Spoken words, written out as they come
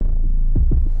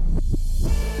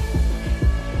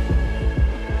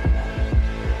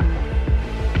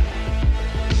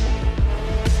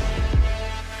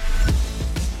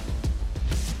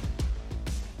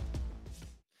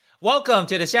Welcome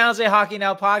to the San Jose Hockey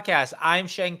Now podcast. I'm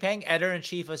Sheng Peng,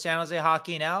 editor-in-chief of San Jose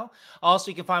Hockey Now.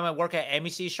 Also, you can find my work at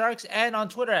MEC Sharks and on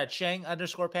Twitter at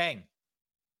Sheng_Peng.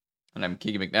 And I'm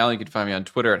Keegan McNally. You can find me on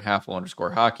Twitter at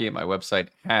 @halfwall_hockey, at my website,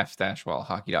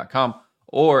 half-wallhockey.com,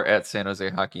 or at San Jose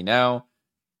Hockey Now.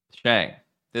 Sheng,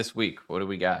 this week, what do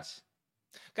we got?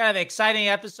 Kind of exciting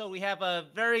episode. We have a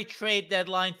very trade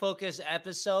deadline focused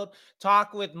episode.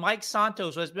 Talk with Mike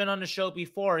Santos, who has been on the show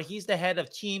before. He's the head of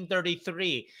Team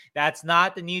 33. That's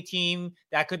not the new team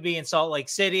that could be in Salt Lake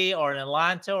City or in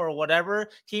Atlanta or whatever.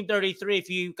 Team 33, if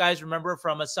you guys remember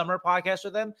from a summer podcast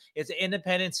with them, it's an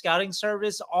independent scouting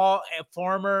service. All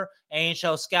former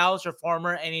NHL scouts or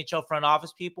former NHL front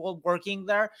office people working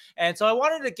there. And so I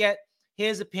wanted to get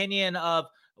his opinion of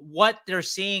what they're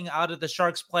seeing out of the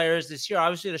Sharks players this year.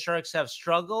 Obviously, the Sharks have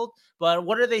struggled, but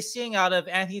what are they seeing out of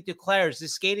Anthony Duclair? Is the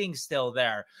skating still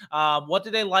there? What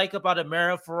do they like about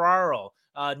Amara Ferraro?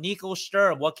 Nico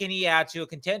Sturm, what can he add to a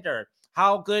contender?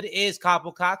 How good is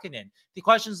Kaapo Kähkönen? The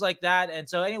questions like that. And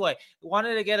so anyway,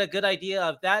 wanted to get a good idea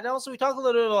of that. And also we talk a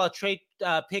little bit about trade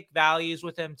pick values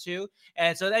with him too.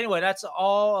 And so anyway, that's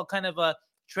all kind of a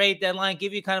trade deadline,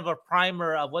 give you kind of a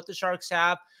primer of what the Sharks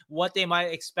have, what they might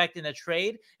expect in a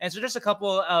trade. And so just a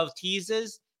couple of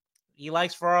teases. He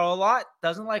likes Ferraro a lot,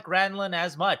 doesn't like Granlund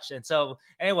as much. And so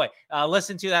anyway,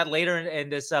 listen to that later in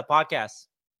this podcast.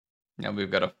 Now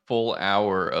we've got a full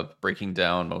hour of breaking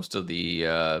down most of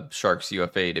the Sharks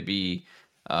UFA to be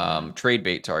trade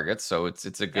bait targets. So it's a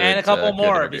good and a couple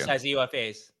more interview. besides the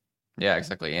UFAs. Yeah,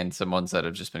 exactly. And some ones that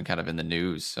have just been kind of in the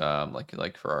news,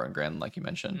 like Ferraro and Granlund, like you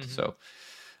mentioned. So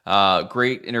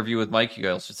great interview with Mike. You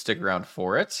guys should stick around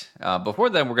for it. Before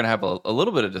then, we're going to have a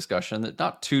little bit of discussion. That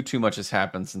not too much has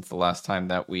happened since the last time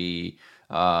that we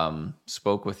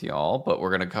spoke with y'all, but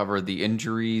we're going to cover the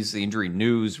injuries, the injury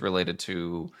news related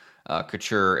to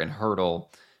Couture and Hertl,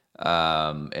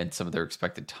 and some of their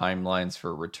expected timelines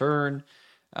for return.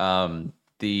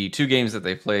 The two games that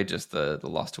they played, just the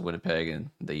loss to Winnipeg and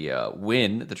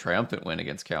the triumphant win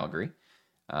against Calgary.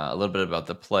 A little bit about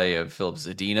the play of Filip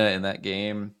Zadina in that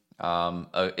game.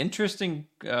 An interesting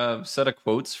set of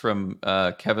quotes from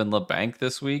Kevin Labanc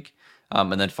this week.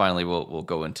 And then finally, we'll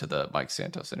go into the Mike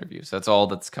Santos interview. So that's all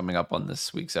that's coming up on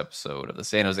this week's episode of the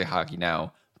San Jose Hockey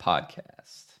Now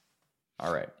podcast.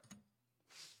 All right.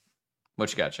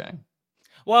 What you got, Sheng?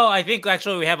 Well, I think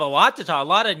actually we have a lot to talk, a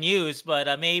lot of news,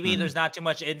 but maybe there's not too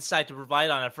much insight to provide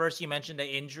on it. First, you mentioned the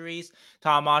injuries,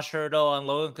 Tomas Hertl and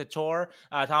Logan Couture.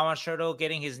 Tomas Hertl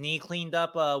getting his knee cleaned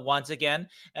up once again,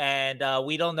 and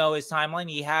we don't know his timeline.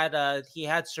 He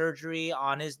had surgery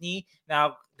on his knee.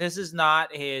 Now, this is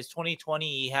not his 2020.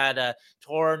 He had a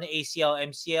torn ACL,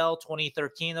 MCL.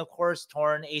 2013, of course,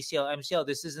 torn ACL, MCL.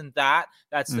 This isn't that.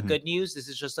 That's the good news. This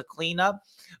is just a cleanup.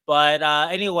 But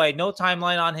anyway, no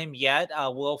timeline on him yet.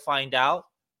 We'll find out.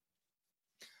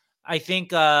 I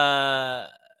think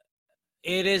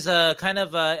it is a kind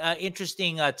of a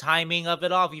interesting timing of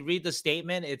it all. If you read the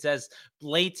statement, it's as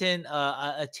blatant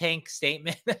a tank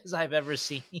statement as I've ever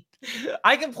seen.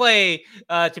 I can play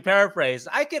to paraphrase.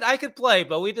 I could play,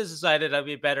 but we just decided I'd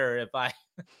be better if I.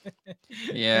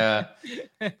 Yeah,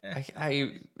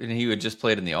 and he had just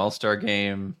played in the All-Star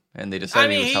game, and they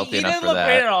decided he was healthy enough for that. He didn't look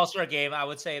great in an All-Star game. I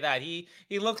would say that he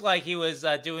looked like he was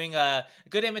doing a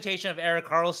good imitation of Erik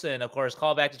Karlsson. Of course,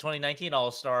 call back to 2019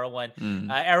 All-Star when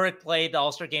Erik played the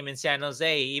All-Star game in San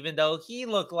Jose. Even though he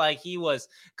looked like he was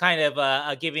kind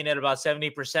of giving it about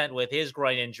 70% with his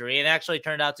groin injury, and actually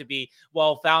turned out to be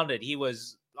well-founded. He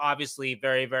was obviously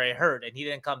very, very hurt, and he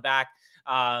didn't come back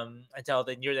until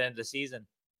near the end of the season.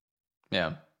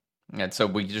 Yeah. And so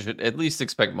we should at least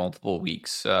expect multiple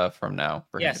weeks from now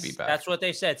for him to be back. That's what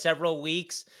they said. Several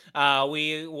weeks.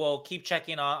 We will keep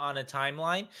checking on a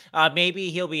timeline. Maybe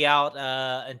he'll be out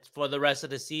for the rest of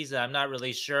the season. I'm not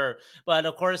really sure. But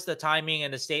of course, the timing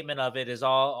and the statement of it is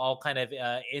all kind of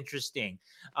interesting.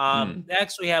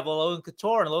 Next, we have Logan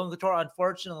Couture. And Logan Couture,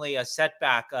 unfortunately, a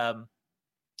setback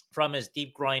from his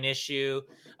deep groin issue.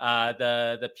 I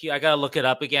gotta look it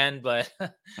up again, but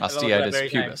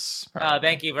osteitis pubis.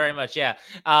 Thank you very much. Yeah.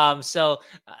 So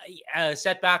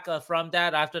setback from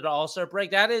that after the All-Star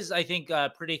break. That is, I think,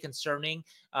 pretty concerning.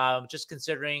 Just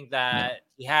considering that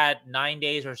he had 9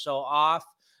 days or so off.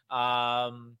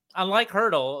 Unlike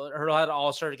Hertl had an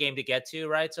All-Star game to get to,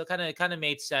 right? So kind of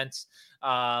made sense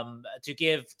to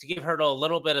give Hertl a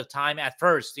little bit of time at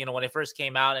first, when it first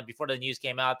came out and before the news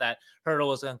came out that Hertl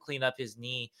was going to clean up his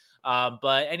knee.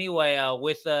 But anyway,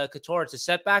 with Couture, it's a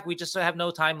setback. We just have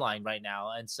no timeline right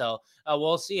now. And so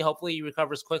we'll see. Hopefully he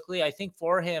recovers quickly. I think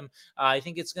for him, I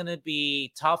think it's going to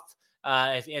be tough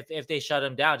if they shut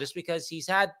him down, just because he's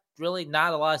had really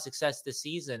not a lot of success this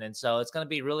season, and so it's going to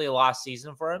be really a lost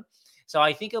season for him. So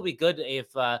I think it'll be good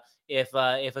if a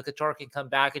Couture can come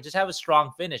back and just have a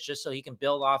strong finish, just so he can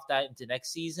build off that into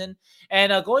next season.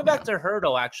 And going back to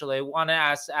Hurdle, actually, I want to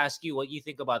ask you what you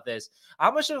think about this.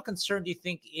 How much of a concern do you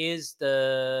think is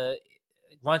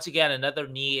once again another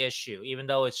knee issue, even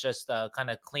though it's just kind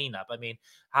of cleanup? I mean,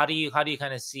 how do you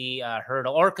kind of see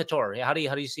Hurdle or Couture? How do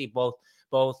you see both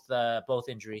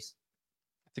injuries?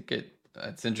 I think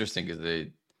it's interesting because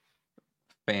the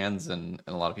fans and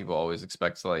a lot of people always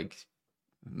expect like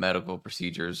medical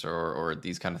procedures or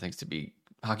these kind of things to be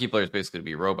hockey players basically to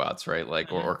be robots, right?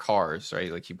 Like or cars,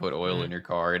 right? Like you put oil in your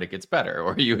car and it gets better,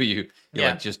 or you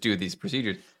like just do these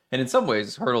procedures. And in some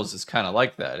ways, Hurdles is kind of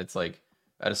like that. It's like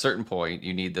at a certain point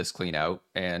you need this clean out,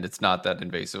 and it's not that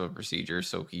invasive a procedure,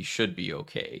 so he should be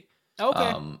okay.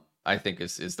 Okay. I think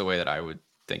is the way that I would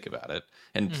think about it.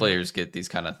 And players get these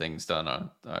kind of things done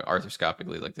on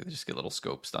arthroscopically, like they just get little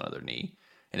scopes done on their knee,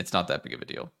 and it's not that big of a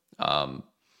deal.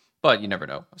 But you never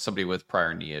know. Somebody with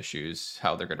prior knee issues,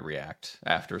 how they're going to react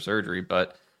after surgery.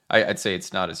 But I'd say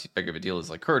it's not as big of a deal as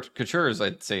like Couture's,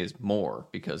 I'd say, is more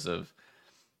because of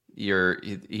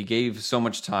he gave so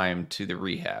much time to the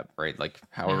rehab, right? Like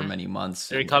however many months.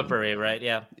 The recovery, right?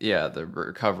 Yeah. Yeah, the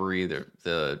recovery,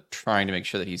 the trying to make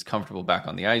sure that he's comfortable back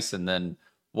on the ice, and then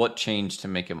what changed to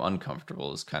make him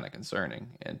uncomfortable is kind of concerning.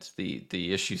 And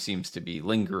the issue seems to be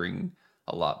lingering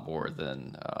a lot more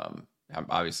than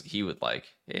obviously he would like.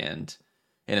 And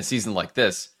in a season like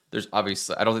this, there's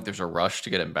obviously, I don't think there's a rush to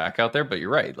get him back out there, but you're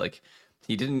right. Like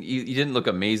he didn't look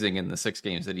amazing in the 6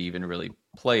 games that he even really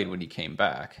played when he came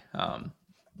back.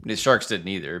 The Sharks didn't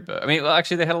either, but I mean, well,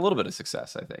 actually they had a little bit of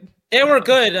success, I think. They were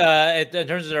good in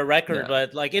terms of their record,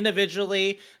 but like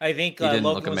individually, I think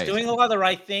Logan was doing a lot of the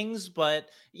right things, but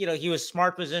he was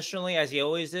smart positionally as he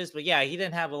always is. But yeah, he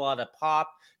didn't have a lot of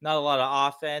pop, not a lot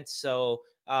of offense. So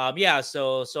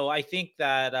so I think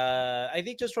that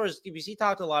just for his he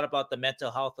talked a lot about the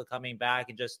mental health of coming back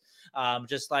and just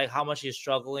like how much he's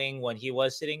struggling when he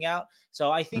was sitting out.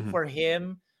 So I think for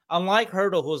him, unlike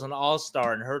Hurdle, who's an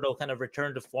all-star, and Hurdle kind of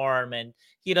returned to form, and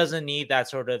he doesn't need that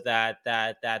sort of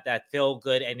that feel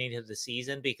good ending of the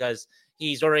season because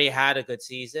he's already had a good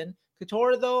season.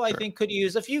 Couture, though, I think could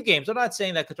use a few games. I'm not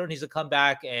saying that Couture needs to come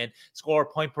back and score a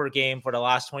point per game for the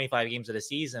last 25 games of the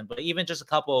season, but even just a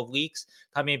couple of weeks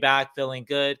coming back, feeling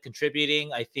good,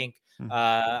 contributing, I think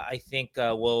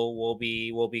will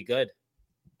be good.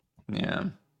 Yeah,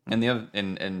 and the other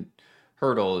and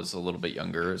Hurdle is a little bit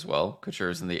younger as well. Couture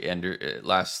is in the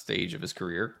last stage of his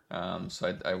career,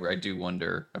 so I do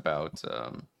wonder about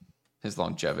his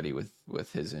longevity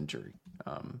with his injury.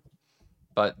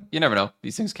 But you never know;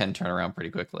 these things can turn around pretty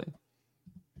quickly.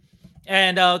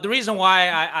 And the reason why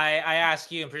I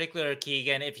ask you in particular,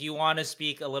 Keegan, if you want to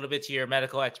speak a little bit to your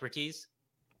medical expertise.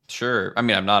 Sure. I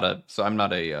mean, I'm not a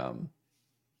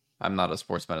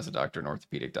sports medicine doctor, an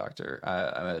orthopedic doctor.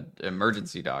 I'm an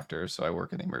emergency doctor, so I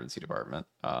work in the emergency department.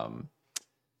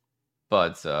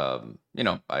 But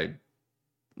I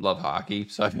love hockey,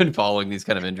 so I've been following these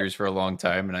kind of injuries for a long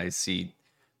time, and I see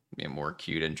more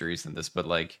acute injuries than this. But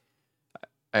like,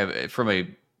 from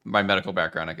my medical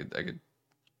background, I could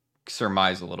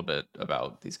surmise a little bit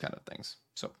about these kind of things.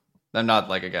 So I'm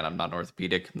not I'm not an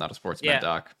orthopedic, I'm not a sports med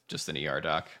doc, just an ER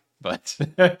doc. But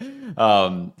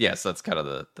yes, that's kind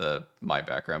of the my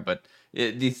background. But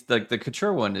the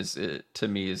Couture one is to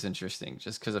me is interesting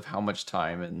just because of how much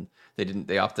time, and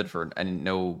they opted for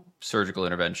no surgical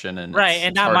intervention, and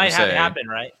and that might have happened,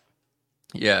 right?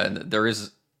 Yeah, and there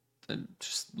is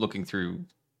just looking through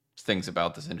things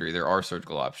about this injury. There are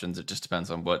surgical options. It just depends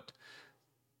on what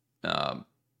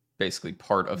basically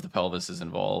part of the pelvis is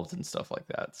involved and stuff like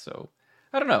that. So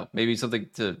I don't know. Maybe something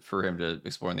for him to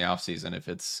explore in the offseason if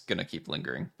it's going to keep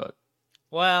lingering. But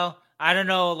I don't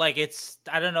know. I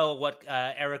don't know what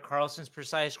Erik Karlsson's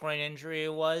precise groin injury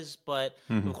was, but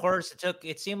of course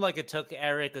it seemed like it took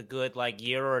Erik a good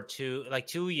year or two,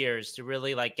 2 years to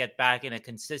really get back in a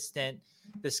consistent.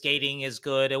 The skating is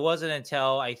good. It wasn't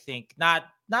until I think not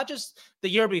just the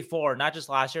year before, not just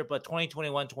last year, but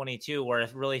 2021-22, where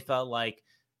it really felt like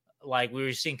we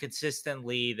were seeing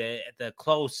consistently the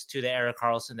close to the Erik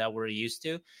Karlsson that we're used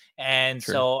to. And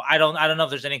so I don't know if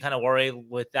there's any kind of worry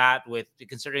with that, with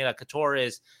considering that Couture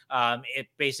is it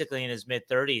basically in his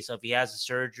mid-30s. So if he has a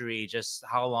surgery, just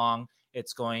how long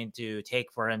it's going to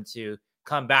take for him to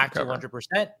come back to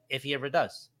 100% if he ever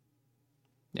does.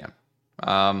 Yeah.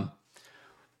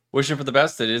 Wishing for the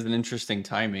best. It is an interesting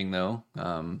timing though.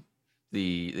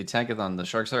 The Tankathon, the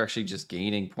Sharks are actually just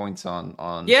gaining points on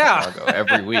Chicago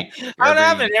every week. How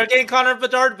happened? They're getting Connor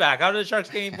Bedard back. How are the Sharks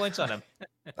gaining points on him?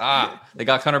 They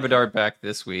got Connor Bedard back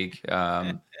this week.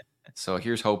 So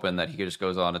here's hoping that he just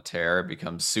goes on a tear,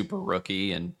 becomes super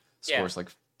rookie, and Yeah. scores like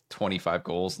 25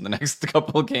 goals in the next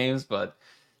couple of games. But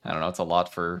I don't know. It's a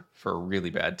lot for a really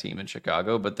bad team in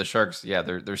Chicago. But the Sharks, yeah,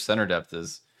 their center depth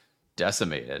is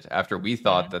decimated after we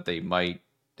thought Mhm. that they might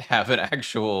have an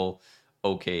actual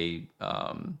okay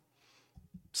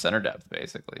center depth.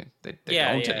 Basically, they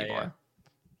Yeah, don't yeah, yeah. anymore.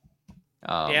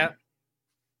 Yeah. Um,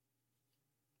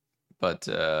 but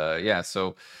yeah,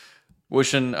 so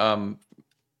wishing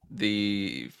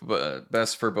the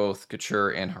best for both Couture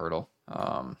and Hurdle.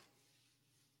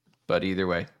 But either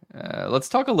way, let's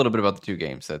talk a little bit about the two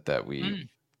games that Mm.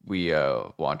 we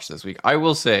watched this week. I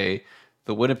will say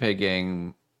the Winnipeg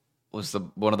game was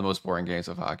one of the most boring games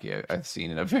of hockey I've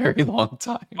seen in a very long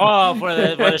time. Oh, for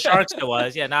the Sharks it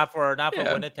was, yeah, not for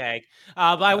Yeah. Winnipeg.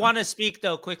 But I want to speak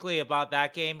though quickly about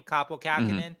that game, Kaapo Hmm.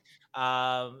 Kähkönen.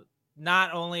 Um,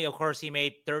 Not only, of course, he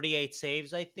made 38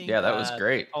 saves, I think, Yeah, that was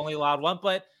great. only allowed one,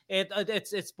 but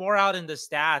it's bore out in the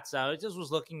stats. I just was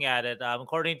looking at it.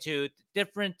 According to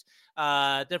different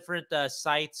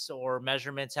sites or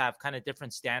measurements have kind of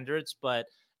different standards, but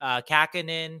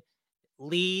Kähkönen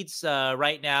leads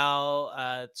right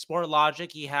now. Sport Logic,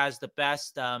 he has the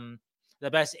best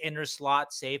inner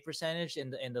slot save percentage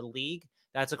in the league.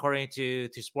 That's according to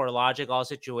Sport Logic, all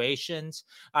situations.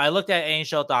 I looked at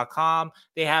NHL.com.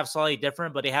 They have slightly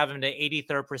different, but they have him in the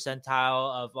 83rd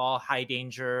percentile of all high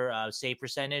danger save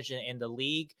percentage in the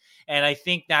league. And I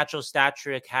think Natural Stat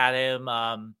Trick had him.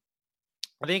 I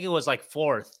think it was like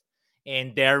fourth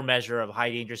in their measure of high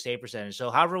danger save percentage.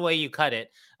 So however way you cut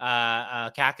it,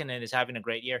 Kähkönen is having a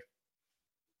great year.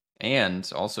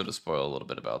 And also to spoil a little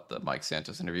bit about the Mike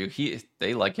Santos interview,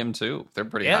 they like him too. They're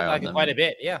pretty Yeah, high like on it quite a them.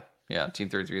 bit. Yeah. Yeah, Team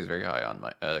 33 is very high on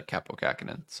my Capo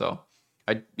Kakinen. So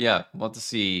I want to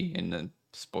see in the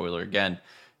spoiler again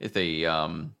if they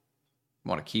want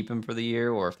to keep him for the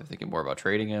year or if they're thinking more about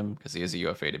trading him because he is a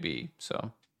UFA to be.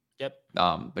 So Yep.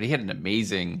 but he had an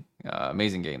amazing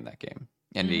game that game.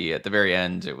 And Mhm. he at the very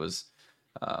end it was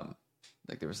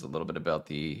like there was a little bit about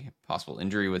the possible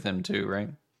injury with him too, right?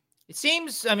 It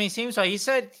seems. I mean, it seems like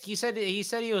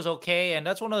he was okay, and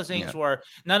that's one of those things Yeah. where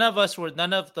none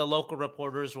of the local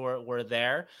reporters were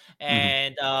there, Hmm.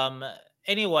 and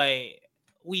anyway,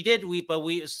 we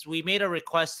made a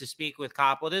request to speak with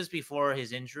Capo. This is before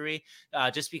his injury,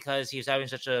 just because he was having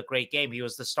such a great game. He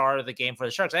was the star of the game for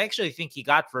the Sharks. I actually think he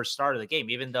got first start of the game,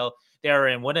 even though they were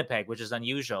in Winnipeg, which is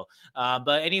unusual.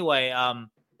 But anyway,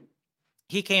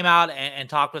 he came out and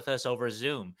talked with us over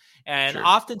Zoom. And Sure.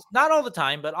 often, not all the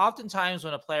time, but oftentimes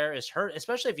when a player is hurt,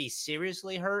 especially if he's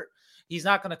seriously hurt, he's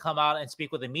not going to come out and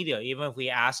speak with the media, even if we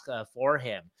ask for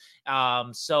him.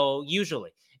 So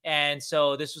usually. And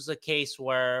so this was a case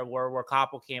where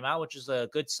Koppel came out, which is a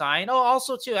good sign. Oh,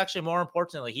 also too, actually, more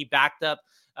importantly, he backed up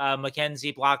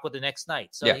Mackenzie Blackwood the next night,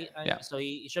 so Yeah. Yeah.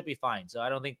 he should be fine. So I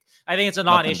think it's a Nothing to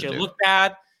non-issue. It do. looked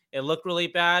bad, it looked really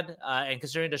bad, and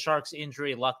considering the Sharks'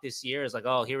 injury luck this year is like,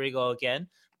 oh, here we go again. Yep.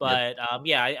 But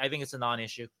yeah, I think it's a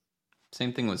non-issue.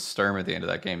 Same thing with Sturm at the end of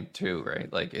that game too,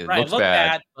 right? Like it Right, looks look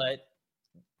bad. bad, but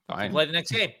you Fine. play the next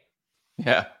game.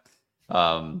 Yeah.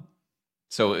 Um,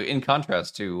 so in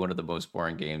contrast to one of the most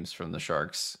boring games from the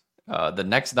Sharks, the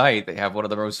next night they have one of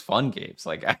the most fun games.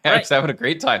 Like I Right. was having a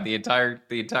great time the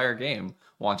entire game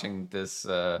watching this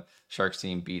Sharks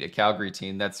team beat a Calgary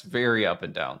team that's very up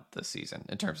and down this season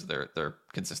in terms of their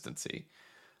consistency.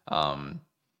 Um,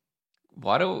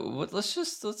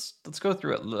 let's go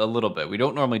through it a little bit. We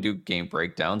don't normally do game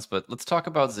breakdowns, but let's talk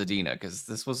about Zadina because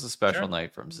this was a special Sure.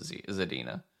 night from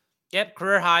Zadina. Yep,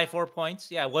 career high 4 points.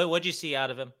 Yeah, what'd you see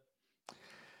out of him?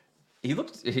 He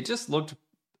just looked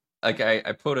like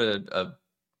I put a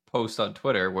post on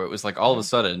Twitter where it was like all of a Mhm.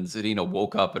 sudden Zadina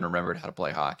woke up and remembered how to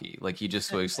play hockey. Like he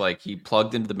just was like he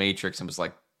plugged into the matrix and was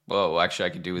like, "Whoa, actually I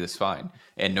can do this fine."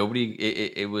 And nobody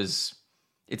it was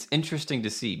it's interesting to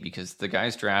see because the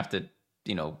guy's drafted,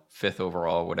 fifth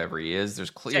overall, whatever he is. There's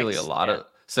clearly a Six. lot Yeah. of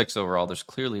sixth overall. There's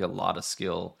clearly a lot of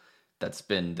skill that's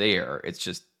been there. It's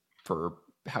just for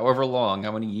however long,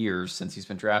 how many years since he's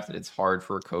been drafted, it's hard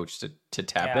for a coach to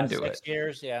tap Yeah, into 6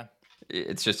 years. Yeah.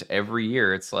 it's just every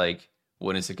year it's like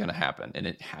when is it going to happen and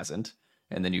it hasn't.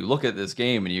 And then you look at this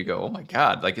game and you go, oh my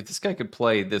god, like if this guy could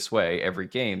play this way every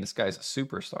game, this guy's a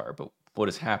superstar, but what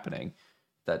is happening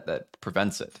that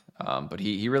prevents it? But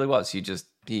he really was,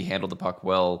 he handled the puck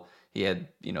well. He had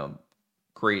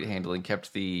great handling,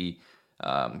 kept the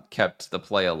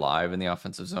play alive in the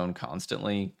offensive zone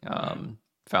constantly. Mhm.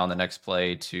 Found the next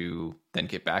play to then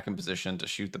get back in position to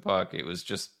shoot the puck. It was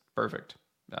just perfect.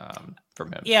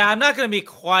 from him. Yeah, I'm not going to be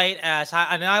quite as high.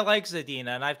 I mean, I like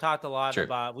Zadina, and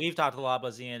Sure. we've talked a lot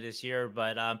about Zadina this year,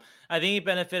 but I think he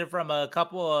benefited from a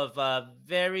couple of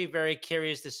very, very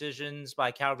curious decisions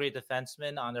by Calgary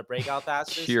defensemen on their breakout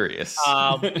passes. Curious.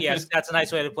 Yes, that's a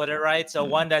nice way to put it, right? So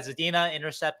one that Zadina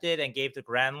intercepted and gave to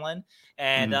Granlund,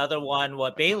 and the other one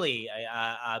what Bailey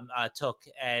took,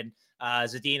 and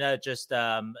Zadina just,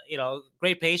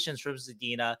 great patience from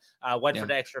Zadina. Went for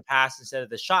the extra pass instead of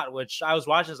the shot, which I was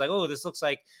watching. I was like, oh, this looks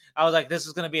like, I was like, this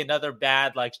is going to be another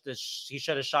bad, like, he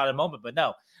should have shot a moment, but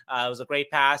no, it was a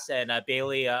great pass, and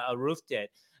Bailey roofed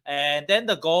it. And then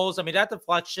the goals, I mean, that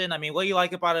deflection, I mean, what you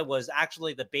like about it was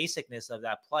actually the basicness of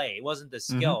that play. It wasn't the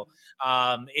skill.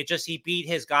 It just, he beat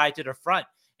his guy to the front,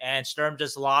 and Sturm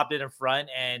just lobbed it in front,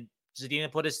 and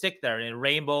Zadina put his stick there, and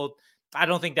rainbowed. I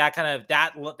don't think that kind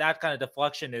of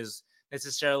deflection is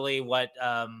necessarily what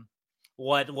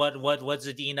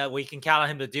Zadina, we can count on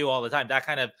him to do all the time. That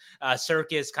kind of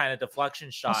circus kind of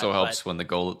deflection shot also helps when the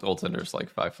goaltender's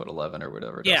like 5'11" or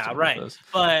whatever. Yeah, right.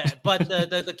 But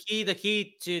the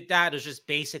key to that is just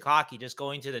basic hockey, just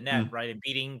going to the net, right, and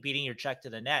beating your check to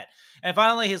the net. And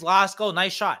finally, his last goal,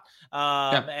 nice shot.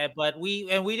 But we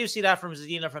do see that from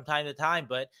Zadina from time to time.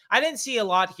 But I didn't see a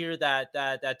lot here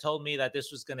that told me that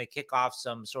this was going to kick off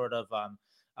some sort of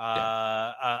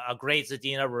a great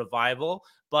Zadina revival.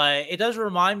 But it does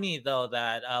remind me, though,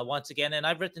 that once again, and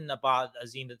I've written about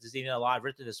Zadina a lot, I've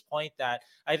written to this point that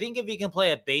I think if he can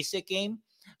play a basic game,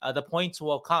 the points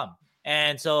will come.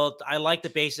 And so I like the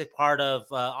basic part of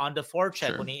on the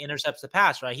forecheck when he intercepts the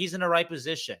pass, right? He's in the right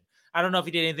position. I don't know if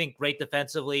he did anything great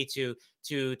defensively to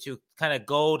kind of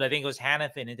goad, I think it was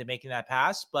Hanifin, into making that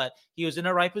pass, but he was in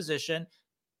the right position.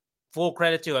 Full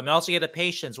credit to him. And also, he had the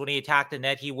patience when he attacked the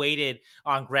net. He waited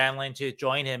on Granlund to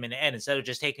join him in the end instead of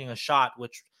just taking a shot,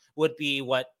 which would be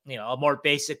what, a more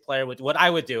basic player would, what I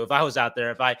would do if I was out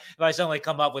there. If I suddenly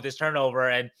come up with this turnover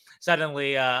and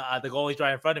suddenly the goalie's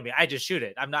right in front of me, I just shoot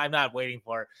it. I'm not waiting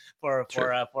for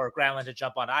Granlund to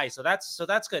jump on ice. So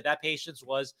that's good. That patience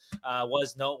was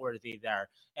noteworthy there.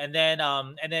 And then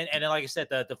like I said,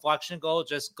 the deflection goal,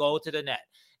 just go to the net.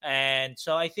 And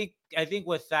so I think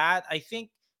with that,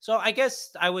 so I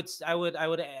guess I would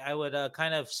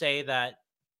kind of say that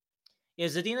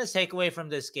Zadina's takeaway from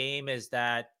this game is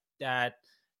that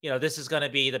this is going to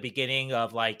be the beginning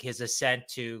of like his ascent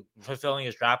to fulfilling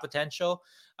his draft potential.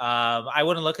 I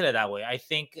wouldn't look at it that way. I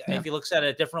think if he looks at it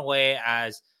a different way,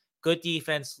 as good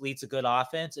defense leads to good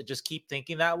offense, and just keep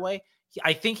thinking that way,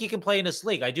 I think he can play in this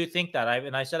league. I do think that.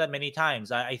 I said that many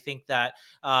times. I think that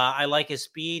I like his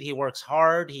speed. He works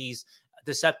hard. He's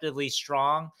deceptively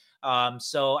strong.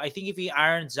 So I think if he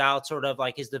irons out sort of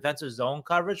like his defensive zone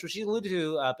coverage, which he alluded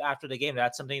to after the game,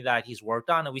 that's something that he's worked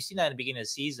on. And we've seen that in the beginning of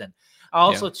the season.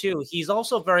 Also, too, he's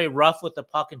also very rough with the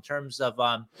puck in terms of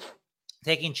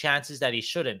taking chances that he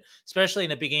shouldn't, especially in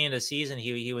the beginning of the season.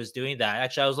 He was doing that.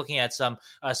 Actually, I was looking at some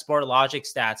Sport Logic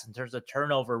stats in terms of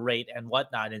turnover rate and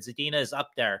whatnot, and Zadina is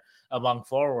up there among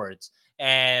forwards.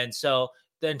 And so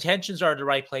the intentions are the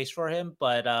right place for him,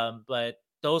 but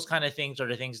those kind of things are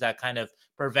the things that kind of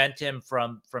prevent him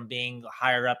from being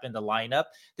higher up in the lineup.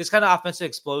 This kind of offensive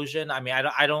explosion, I mean,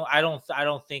 I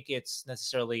don't think it's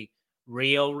necessarily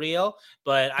real,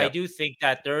 but I do think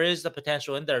that there is the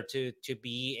potential in there to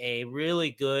be a really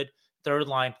good third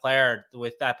line player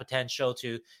with that potential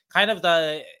to kind of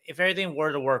if everything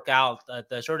were to work out,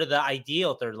 the sort of the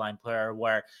ideal third line player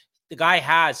where the guy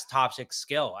has top six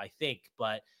skill, I think,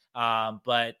 but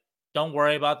don't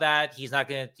worry about that. He's not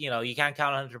going to, you can't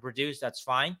count on him to produce. That's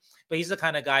fine. But he's the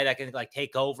kind of guy that can like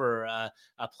take over a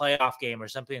playoff game or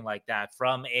something like that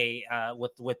from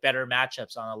with better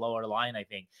matchups on a lower line. I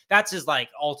think that's his like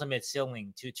ultimate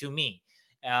ceiling to me.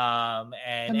 And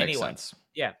that makes sense.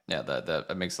 Yeah.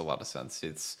 That makes a lot of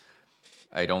sense.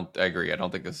 I agree. I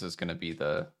don't think this is going to be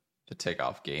the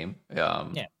takeoff game.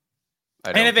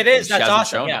 And if it is, that's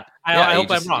awesome. I hope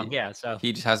I'm wrong. So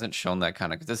he just hasn't shown that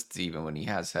kind of, because this even when he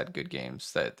has had good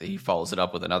games that he follows it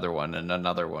up with another one and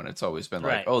another one. It's always been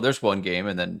like, oh, there's one game,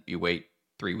 and then you wait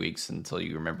 3 weeks until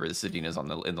you remember the Zadina's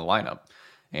in the lineup,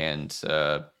 and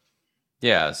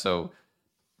So,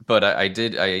 but I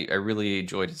really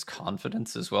enjoyed his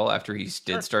confidence as well after he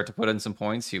did start to put in some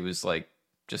points. He was like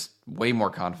just way more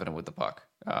confident with the puck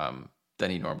than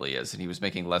he normally is, and he was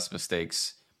making less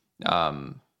mistakes.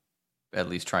 At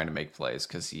least trying to make plays,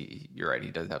 because you're right,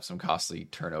 he does have some costly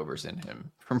turnovers in him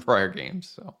from prior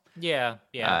games. So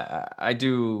I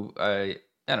don't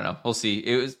know. We'll see.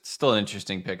 It was still an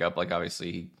interesting pickup. Like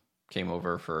obviously he came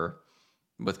over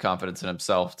with confidence in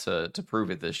himself to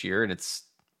prove it this year, and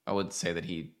I wouldn't say that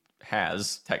he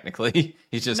has technically.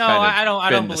 He's just No, kind of I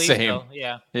been don't the believe same. so.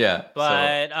 Yeah. Yeah. So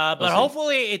we'll But see.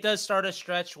 hopefully it does start a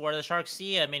stretch where the Sharks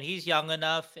see. I mean, he's young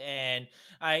enough, and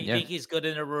I Yeah. think he's good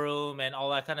in the room and all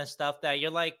that kind of stuff. That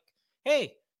you're like,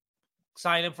 hey,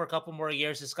 sign him for a couple more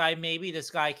years. This guy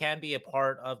can be a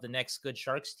part of the next good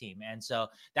Sharks team, and so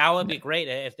that would be Yeah. great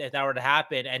if that were to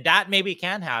happen, and that maybe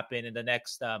can happen in the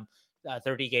next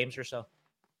 30 games or so.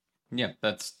 Yeah,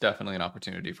 that's definitely an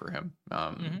opportunity for him.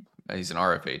 He's an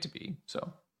RFA to be,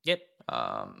 so. Yep.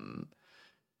 I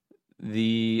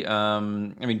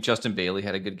mean, Justin Bailey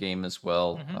had a good game as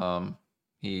well.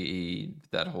 He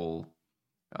that whole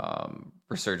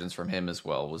resurgence from him as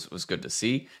well was good to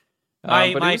see.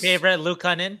 My favorite, Luke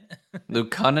Cunnin.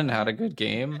 Luke Cunnin had a good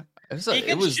game. He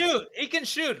can shoot. He can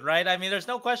shoot, right? I mean, there's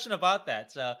no question about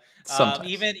that. So sometimes.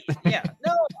 He can.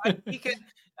 He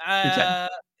can.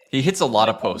 He hits a lot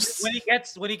of posts. When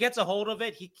he gets a hold of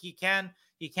it, he can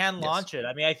launch it.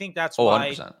 I mean, I think that's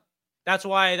 100%. That's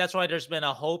why there's been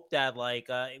a hope that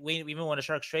even when the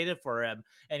Sharks traded for him,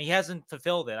 and he hasn't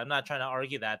fulfilled it. I'm not trying to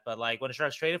argue that, but like when the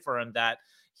Sharks traded for him, that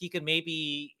he could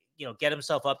maybe get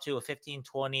himself up to a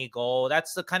 15-20 goal.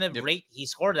 That's the kind of rate he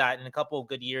scored at in a couple of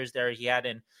good years there he had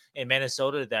in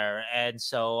Minnesota there. And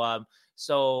so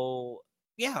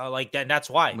yeah, like that. That's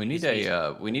why we need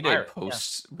a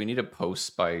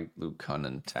post by Luke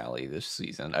Cunnin tally this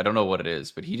season. I don't know what it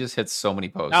is, but he just hits so many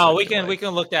posts. Oh, we can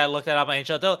look that up on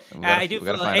NHL though. I do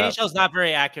feel NHL is not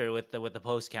very accurate with the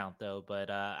post count though.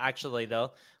 But actually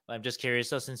though, I'm just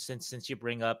curious though since you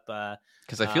bring up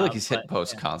because I feel like he's hit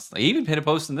posts constantly. He even hit a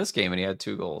post in this game and he had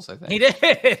 2 goals. I think he did.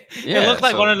 Yeah, it looked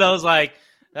like one of those like.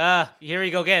 Here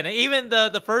we go again. Even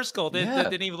the first goal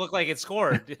didn't even look like it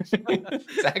scored.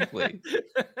 Exactly.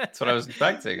 That's what I was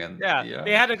expecting. And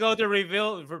they had to go to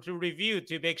review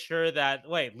to make sure that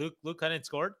Luke Cunnin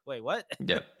scored. Wait, what?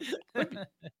 Yeah.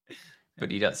 But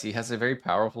he does. He has a very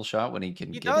powerful shot when he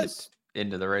can get it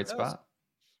into the right spot.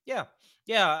 Yeah.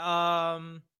 Yeah.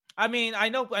 I mean, I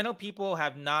know people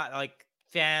have not like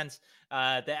fans.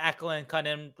 The Eklund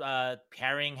Cunnin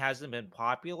pairing hasn't been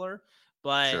popular.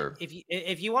 But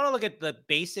if you want to look at the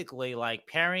basically like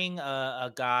pairing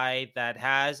a guy that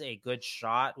has a good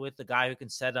shot with the guy who can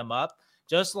set him up,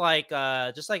 just like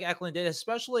Eklund did,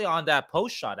 especially on that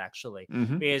post shot, actually,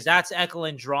 because that's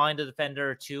Eklund drawing the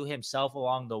defender to himself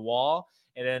along the wall,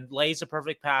 and then lays a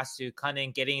perfect pass to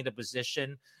Cunnin, getting into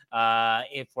position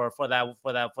for that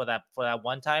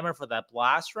one timer for that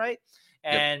blast, right?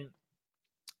 And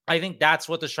I think that's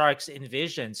what the Sharks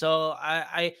envision. So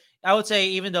I would say,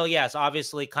 even though, yes,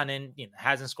 obviously Cunnin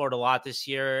hasn't scored a lot this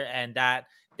year, and that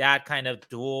kind of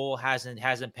duel hasn't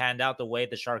panned out the way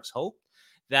the Sharks hoped,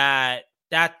 that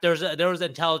there was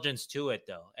intelligence to it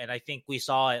though, and I think we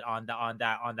saw it on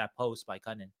that post by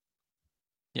Cunnin.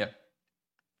 Yeah,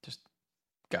 just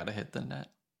gotta hit the net.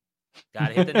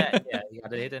 Gotta hit the net. Yeah, you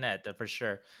gotta hit the net for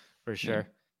sure. Yeah.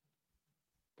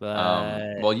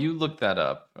 But well, you looked that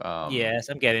up. Yes,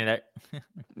 I'm getting it.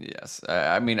 Yes,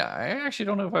 I mean, I actually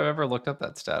don't know if I've ever looked up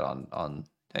that stat on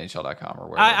NHL.com or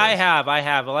where. I have.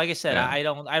 But like I said, I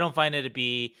don't find it to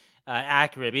be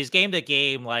accurate because game to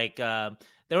game, like there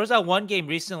was that one game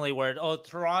recently where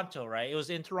Toronto, right? It was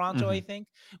in Toronto, I think,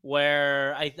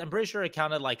 where I'm pretty sure it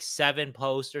counted like 7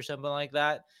 posts or something like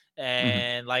that,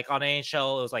 and like on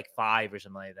NHL it was like 5 or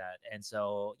something like that, and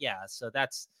so so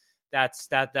that's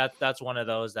one of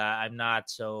those that I'm not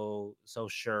so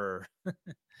sure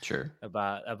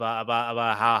about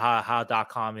how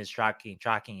 .com is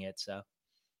tracking it. So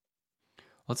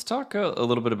let's talk a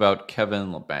little bit about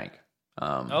Kevin Labanc.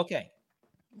 Okay,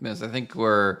 because I think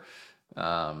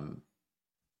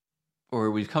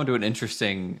we've come to an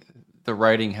interesting. The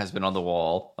writing has been on the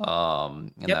wall,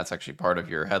 and that's actually part of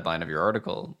your headline of your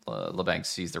article. Labanc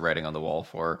sees the writing on the wall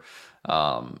for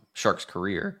Shark's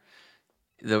career.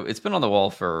 Though it's been on the wall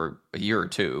for a year or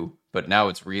two, but now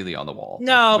it's really on the wall.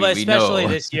 No, but especially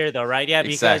this year, though, right? Yeah,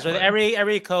 because exactly. with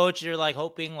every coach, you're like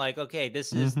hoping, like, okay,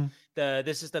 this is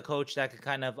the coach that could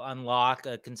kind of unlock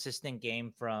a consistent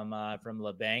game from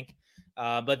Labanc.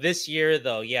 But this year,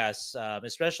 though, yes,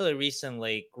 especially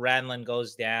recently, Granlund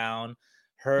goes down,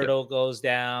 Hurdle goes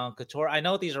down, Couture. I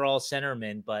know these are all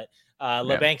centermen, but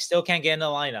Labanc still can't get in the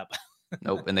lineup.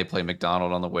 Nope, and they play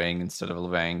McDonald on the wing instead of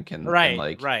Labanc, and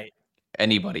right.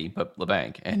 Anybody but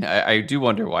Labanc. And I do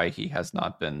wonder why he has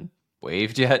not been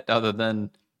waived yet, other than,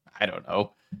 I don't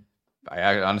know.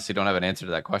 I honestly don't have an answer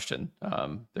to that question.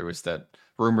 There was that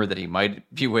rumor that he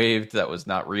might be waived that was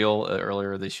not real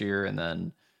earlier this year, and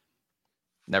then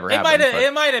never happened.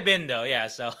 It might have been, though, yeah,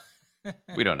 so.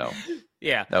 We don't know.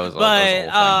 Yeah. That was the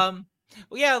whole thing.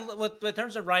 Yeah, with in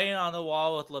terms of writing on the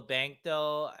wall with Labanc,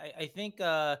 though, I think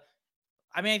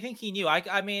I mean, I think he knew.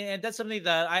 I mean, and that's something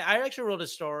that I actually wrote a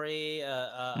story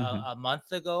Hmm. a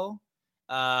month ago.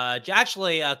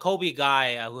 Actually, Kobe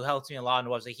Guy, who helped me a lot,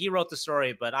 was he wrote the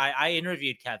story, but I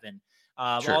interviewed Kevin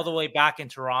all Sure. the way back in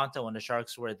Toronto when the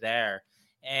Sharks were there,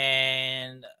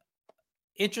 and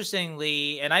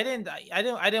interestingly, and I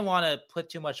didn't want to put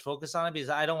too much focus on it because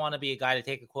I don't want to be a guy to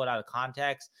take a quote out of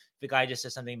context if the guy just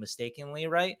says something mistakenly,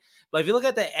 right? But if you look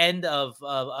at the end of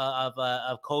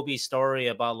Kobe's story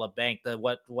about LeBanc,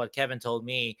 what Kevin told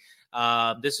me,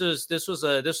 this was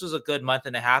a good month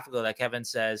and a half ago that Kevin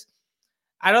says,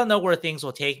 I don't know where things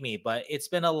will take me, but it's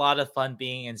been a lot of fun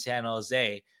being in San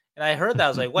Jose. And I heard that, I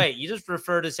was like, wait, you just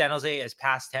refer to San Jose as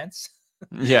past tense?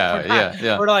 we're Yeah, not yeah,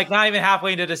 yeah. we're like not even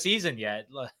halfway into the season yet.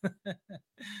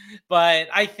 But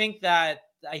I think that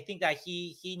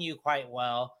he knew quite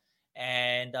well,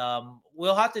 and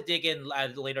we'll have to dig in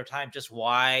at a later time just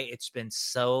why it's been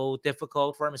so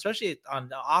difficult for him, especially on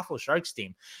the awful Sharks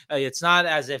team. It's not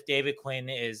as if David Quinn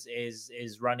is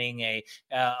running a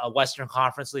Western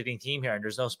Conference leading team here, and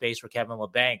there's no space for Kevin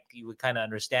LeBanc. You would kind of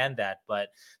understand that, but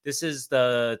this is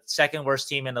the second worst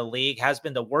team in the league, has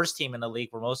been the worst team in the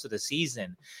league for most of the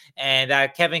season, and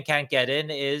that Kevin can't get in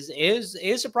is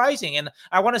surprising. And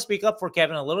I want to speak up for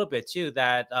Kevin a little bit too.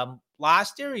 That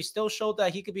last year he still showed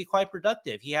that he could be quite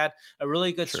productive. He had a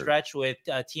really good Sure. stretch with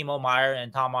Timo Meyer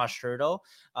and Tomas Hertl.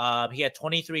 He had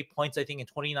 23 points, I think, in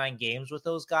 29 games with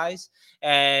those guys.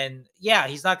 And yeah,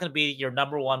 he's not going to be your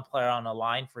number one player on the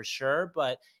line for sure,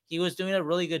 but he was doing a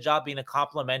really good job being a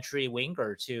complementary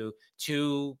winger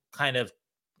to kind of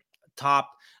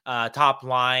top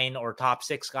line or top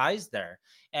six guys there.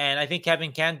 And I think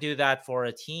Kevin can do that for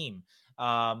a team.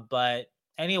 But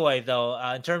anyway, though,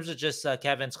 in terms of just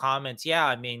Kevin's comments, yeah,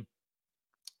 I mean,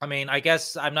 I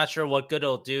guess I'm not sure what good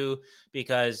it'll do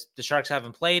because the Sharks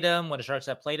haven't played him. When the Sharks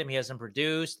have played him, he hasn't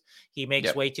produced. He makes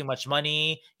Yep. way too much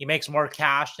money. He makes more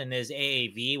cash than his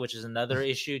AAV, which is another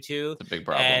issue too. It's a big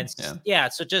And problem. Yeah. yeah,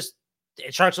 so just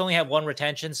Sharks only have one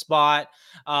retention spot.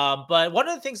 But one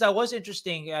of the things that was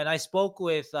interesting, and I spoke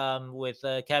with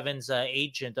Kevin's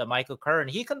agent, Michael Curran.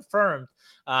 He confirmed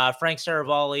Frank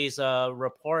Saravalli's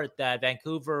report that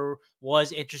Vancouver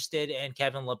was interested in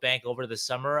Kevin LeBanc over the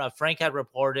summer. Frank had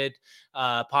reported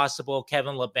possible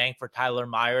Kevin LeBanc for Tyler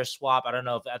Myers swap. I don't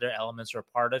know if other elements were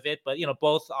part of it, but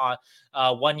both on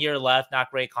 1 year left, not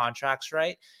great contracts,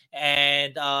 right?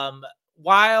 And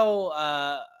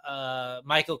while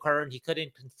Michael Curran, he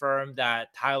couldn't confirm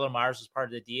that Tyler Myers was part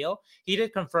of the deal. He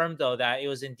did confirm though that it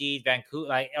was indeed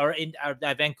Vancouver,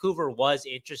 that Vancouver was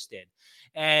interested,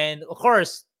 and of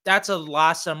course. That's a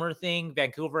last summer thing.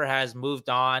 Vancouver has moved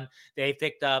on. They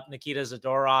picked up Nikita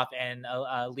Zadorov and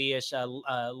Elias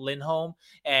Lindholm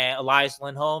and Elias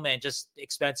Lindholm, and just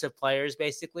expensive players,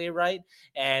 basically, right?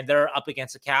 And they're up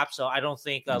against the cap, so I don't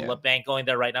think Yeah. LeBanc going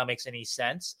there right now makes any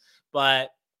sense.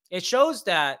 But it shows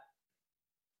that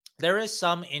there is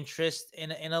some interest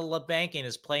in a LeBanc in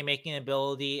his playmaking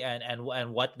ability and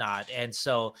whatnot, and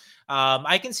so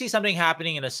I can see something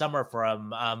happening in the summer for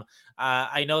him.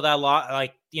 I know that a lot,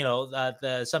 like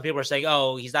the some people are saying,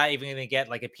 oh, he's not even going to get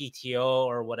like a PTO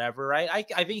or whatever, right? I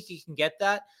think he can get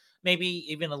that, maybe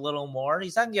even a little more.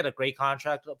 He's not going to get a great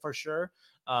contract for sure,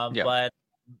 Yeah. but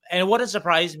and it wouldn't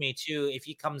surprise me too if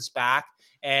he comes back.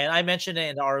 And I mentioned it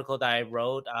in the article that I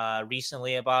wrote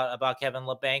recently about Kevin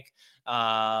LeBanc.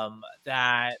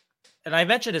 That, and I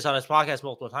mentioned this on his podcast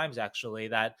multiple times actually.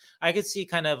 That I could see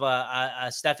kind of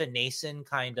a Stefan Nason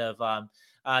kind of.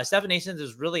 Stefan Nason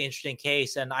is a really interesting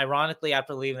case, and ironically,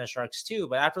 after leaving the Sharks too.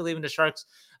 But after leaving the Sharks,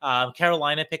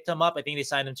 Carolina picked him up. I think they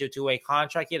signed him to a two-way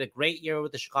contract. He had a great year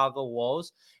with the Chicago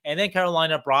Wolves, and then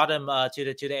Carolina brought him to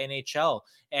the NHL.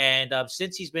 And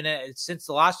since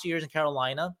the last 2 years in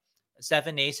Carolina,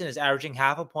 Stefan Nason is averaging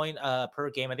half a point per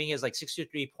game. I think he has like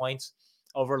 63 points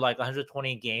over like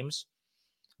 120 games.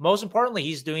 Most importantly,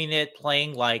 he's doing it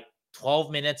playing like 12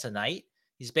 minutes a night.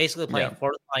 He's basically playing Yeah.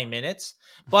 4 to 9 minutes,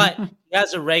 but he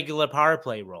has a regular power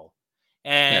play role.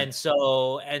 Yeah. Yeah,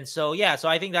 so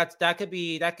I think that could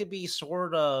be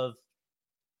sort of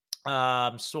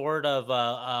where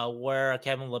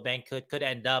Kevin LeBanc could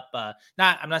end up.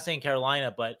 I'm not saying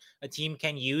Carolina, but a team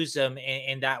can use him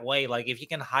in that way. Like if you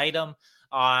can hide him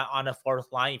on a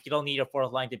fourth line, if you don't need a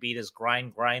fourth line to be this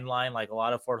grind line like a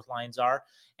lot of fourth lines are,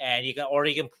 and you can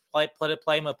play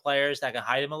him with players that can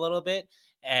hide him a little bit,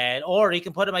 or you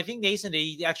can put him. I think Nason,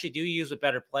 they actually do use with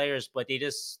better players, but they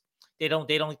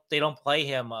don't play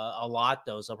him a lot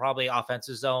though. So probably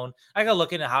offensive zone. I gotta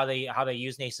look into how they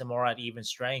use Nathan Moore at even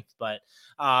strength. But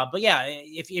yeah,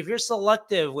 if you're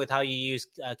selective with how you use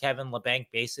Kevin Labanc,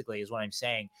 basically is what I'm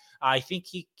saying. I think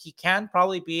he can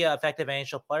probably be an effective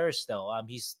NHL player still.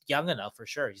 He's young enough for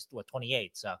sure. He's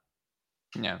 28, so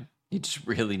yeah, he just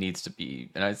really needs to be.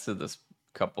 And I said this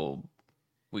a couple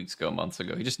weeks ago, months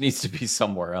ago. He just needs to be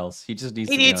somewhere else. He just needs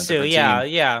to be on a different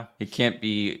team. Yeah. He can't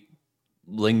be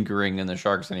lingering in the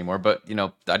Sharks anymore. But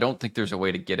I don't think there's a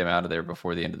way to get him out of there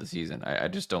before the end of the season. I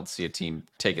just don't see a team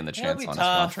taking the chance on his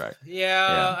contract.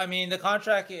 Yeah, I mean the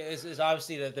contract is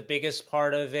obviously the biggest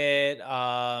part of it.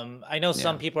 I know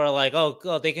some people are like,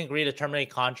 oh, they can agree to terminate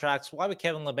contracts. Why would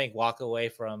Kevin Labanc walk away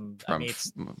from? I mean,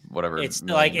 it's whatever. It's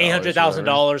like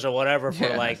 $800,000 or whatever for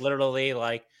like literally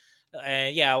like.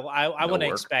 And I wouldn't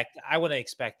expect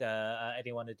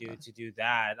anyone to do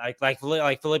that like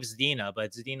Philippe Zadina,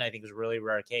 but Zadina I think is a really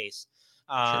rare case.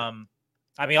 Sure.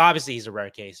 I mean, obviously he's a rare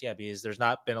case, because there's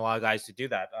not been a lot of guys to do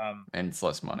that. And it's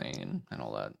less money and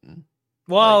all that.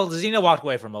 Well, Zadina walked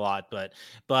away from a lot, but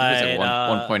it was like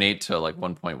 1.8 to like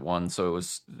 1.1, so it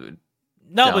was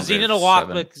no, but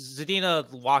Zadina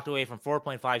walked away from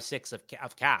 4.56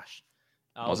 of cash.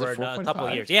 Over a couple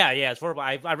of years. Yeah. It's 4.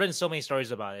 I've written so many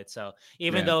stories about it. So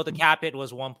even though the cap hit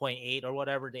was 1.8 or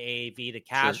whatever, the AAV, the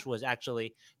cash was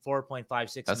actually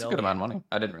 4.56 That's million. A good amount of money.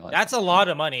 I didn't realize that's a lot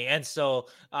of money. And so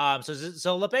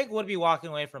Labanc would be walking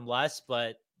away from less,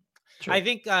 but I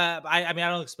think I mean I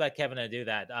don't expect Kevin to do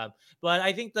that. But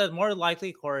I think the more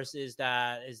likely course is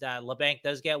that Labanc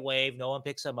does get waived, no one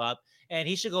picks him up, and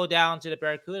he should go down to the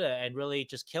Barracuda and really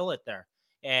just kill it there.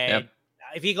 And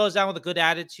if he goes down with a good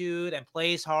attitude and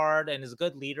plays hard and is a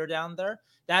good leader down there,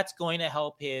 that's going to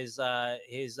help his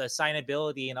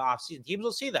signability in the offseason. Teams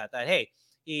will see that hey,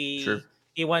 he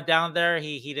went down there,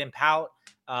 he didn't pout.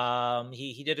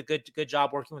 He did a good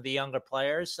job working with the younger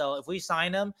players. So if we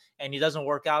sign him and he doesn't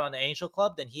work out on the Angel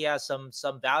Club, then he has some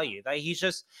value. He's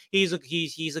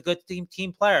a good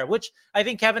team player, which I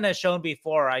think Kevin has shown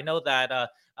before. I know that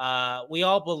we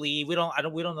all believe we don't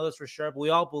know this for sure, but we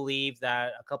all believe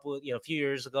that a few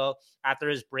years ago after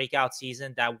his breakout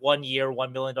season, that 1 year,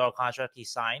 $1 million contract he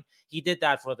signed, he did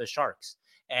that for the Sharks.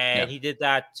 And he did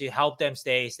that to help them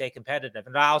stay competitive.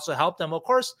 And that also helped them. Of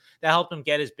course, that helped him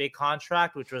get his big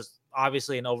contract, which was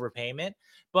obviously an overpayment.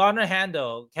 But on the other hand,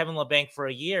 though, Kevin Labanc for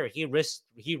a year, he risked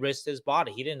his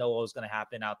body. He didn't know what was going to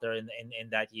happen out there in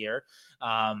that year.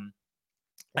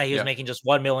 He was making just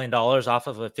 $1 million off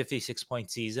of a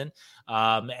 56-point season.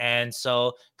 And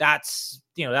so that's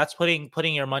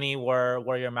putting your money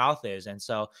where your mouth is. And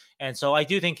so I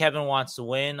do think Kevin wants to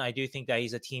win. I do think that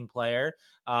he's a team player.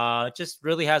 It just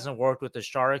really hasn't worked with the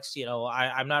Sharks.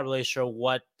 I'm not really sure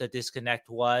what the disconnect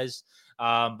was.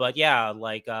 But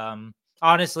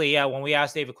honestly, when we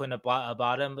asked David Quinn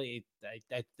about him,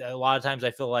 a lot of times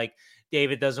I feel like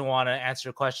David doesn't want to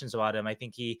answer questions about him. I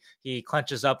think he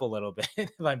clenches up a little bit, if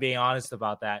I'm being honest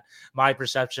about that, my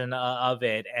perception of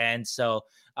it. And so,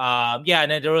 and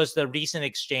then there was the recent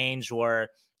exchange where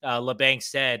Labanc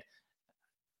said,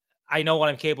 I know what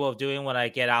I'm capable of doing when I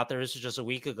get out there. This was just a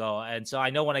week ago. And so I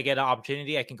know when I get an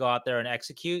opportunity, I can go out there and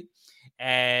execute.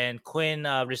 And Quinn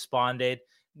responded,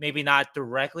 maybe not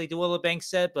directly to what Labanc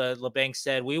said, but Labanc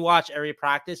said, we watch every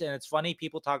practice, and it's funny,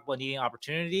 people talk about needing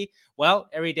opportunity. Well,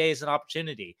 every day is an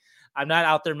opportunity. I'm not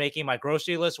out there making my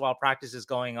grocery list while practice is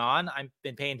going on. I've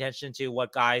been paying attention to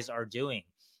what guys are doing,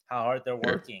 how hard they're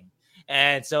working.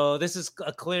 And so this is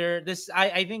a clear,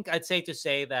 I think I'd safe to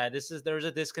say that there's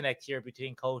a disconnect here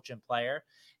between coach and player.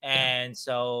 And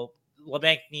so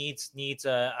Labanc needs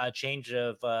a change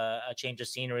of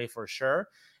scenery for sure.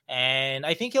 And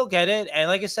I think he'll get it. And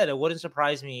like I said, it wouldn't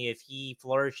surprise me if he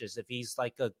flourishes, if he's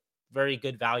like a very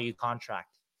good value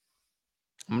contract.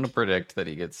 I'm going to predict that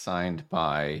he gets signed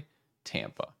by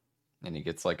Tampa and he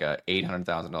gets like a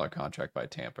 $800,000 contract by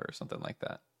Tampa or something like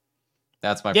that.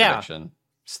 That's my prediction.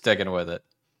 Sticking with it.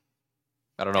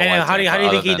 I don't know. How do you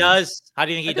think he does? How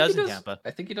do you think he does in Tampa?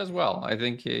 I think he does well. I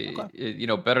think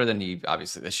better than he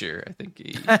obviously this year. I think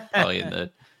he probably in the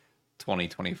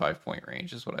 20-25 point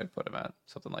range is what I'd put him at,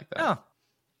 something like that. Oh.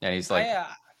 And he's like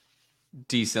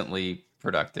decently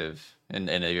productive in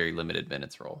a very limited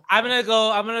minutes role. I'm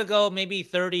gonna go maybe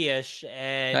 30-ish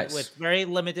and with very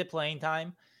limited playing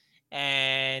time.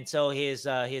 And so his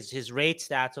rate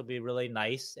stats will be really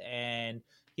nice, and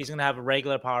he's gonna have a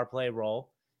regular power play role.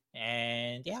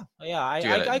 And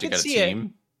I can see it.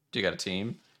 Do you got a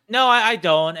team? No, I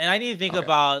don't, and I need to think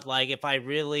about like if I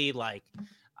really like.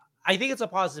 I think it's a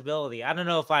possibility. I don't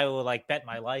know if I will like bet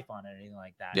my life on it or anything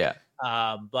like that. Yeah.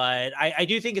 But I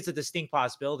do think it's a distinct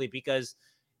possibility because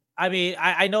I mean,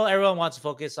 I know everyone wants to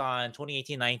focus on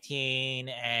 2018-19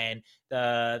 and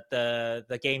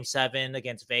the game 7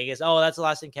 against Vegas. Oh, that's the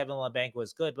last thing Kevin LeBlanc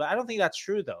was good, but I don't think that's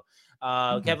true though.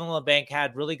 Mhm. Kevin LeBlanc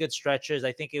had really good stretches.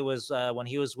 I think it was when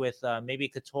he was with maybe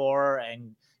Couture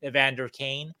and Evander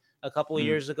Kane a couple of Mhm.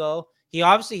 years ago. He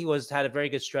had a very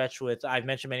good stretch with, I've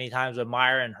mentioned many times, with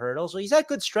Meyer and Hurdle. So he's had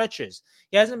good stretches.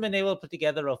 He hasn't been able to put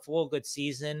together a full good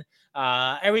season.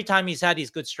 Every time he's had these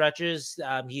good stretches,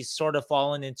 he's sort of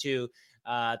fallen into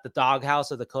the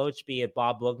doghouse of the coach, be it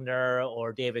Bob Bugner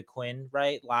or David Quinn,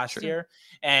 right, last Sure. year.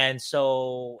 And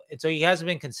so he hasn't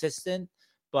been consistent,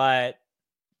 but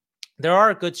there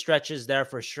are good stretches there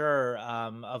for sure,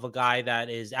 of a guy that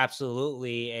is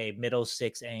absolutely a middle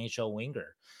six NHL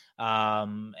winger.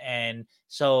 And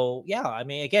so, yeah, I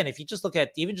mean, again, if you just look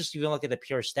at even look at the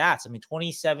pure stats, I mean,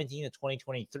 2017 to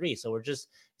 2023. So it's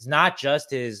not just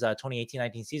his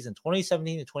 2018-19 season,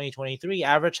 2017 to 2023,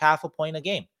 average half a point a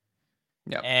game.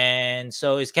 Yeah. And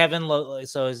so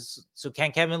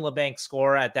can Kevin LeBlanc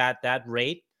score at that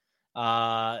rate?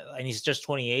 And he's just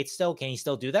 28 still. Can he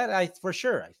still do that? For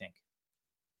sure, I think.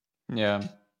 Yeah.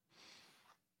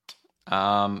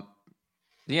 Um,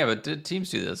 yeah, but did teams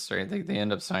do this, right? They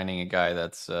end up signing a guy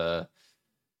that's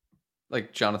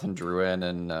like Jonathan Drouin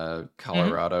in Mhm.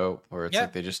 Colorado, where it's Yeah,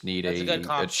 like they just need that's a good a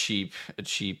comp cheap a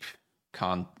cheap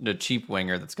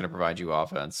winger that's going to provide you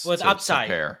offense with to upside.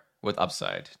 pair with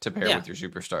upside, to pair Yeah, with your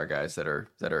superstar guys that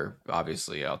are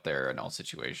obviously out there in all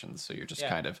situations. So you're just yeah,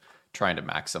 kind of trying to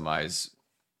maximize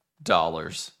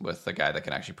dollars with a guy that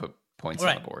can actually put points on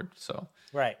the right, board. So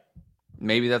right.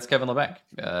 maybe that's Kevin LeBlanc.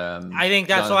 I think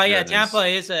that's why, Jonathan yeah, Drouin Tampa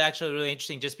is is actually really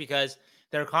interesting just because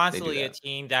they're they do constantly a that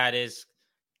team that is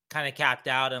kind of capped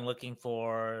out and looking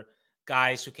for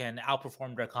guys who can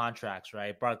outperform their contracts,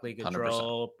 right? Barclay 100%.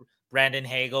 Goodrow, Brandon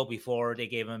Hagel before they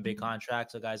gave him a big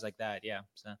contract, so guys like that, yeah.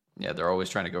 So Yeah, they're always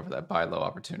trying to go for that buy low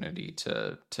opportunity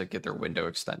to get their window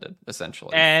extended,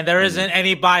 essentially. and there And isn't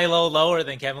any buy low lower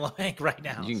than Kevin LeBlanc right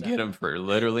now. you can So get them for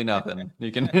literally nothing.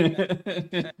 You can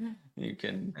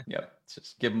yep,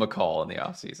 just give them a call in the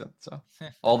off season. So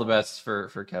all the best for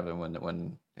Kevin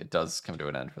when it does come to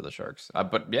an end for the Sharks.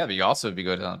 But yeah, but you also be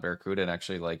good on Barracuda and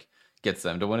actually like gets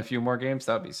them to win a few more games.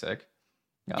 That would be sick.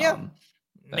 yeah, Um,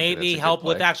 that's maybe a good help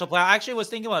with play. actual play. I actually was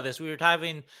thinking about this. We were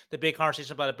having the big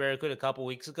conversation about a Barracuda a couple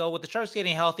weeks ago with the Sharks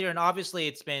getting healthier, and obviously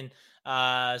it's been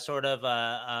sort of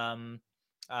uh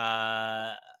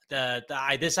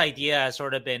this idea has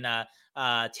sort of been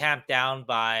tamped down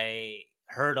by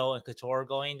Hurdle and Couture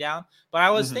going down. But I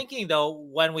was Hmm. thinking though,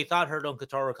 when we thought Hurdle and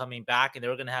Couture were coming back and they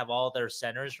were going to have all their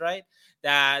centers right,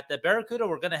 that the Barracuda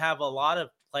were going to have a lot of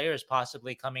players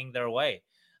possibly coming their way.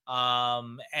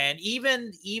 And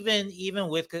even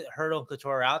with Hurdle and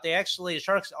Couture out, the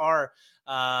Sharks are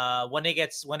when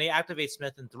they activate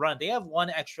Smith and Thrun, they have one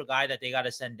extra guy that they got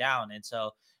to send down, and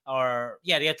so or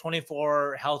yeah, they have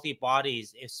 24 healthy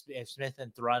bodies if Smith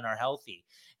and Thrun are healthy,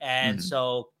 and Hmm.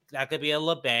 so that could be a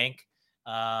LeBanc,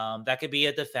 that could be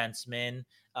a defenseman.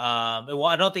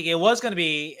 I don't think it was going to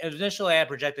be initially. I had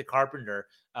projected Carpenter,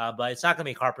 but it's not going to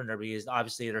be Carpenter because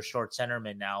obviously they're short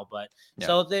centerman now. But Yeah.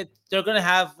 so they're going to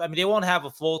have. I mean, they won't have a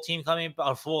full team coming,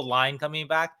 a full line coming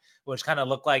back, which kind of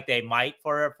looked like they might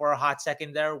for a hot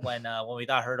second there when we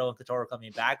thought Hurdle and Couture were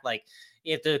coming back. Like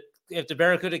if the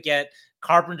Barracuda get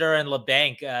Carpenter and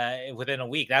LeBanc within a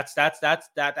week,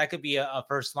 that could be a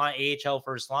first line AHL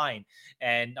first line,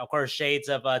 and of course shades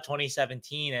of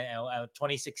 2017 and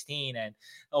 2016 and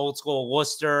old school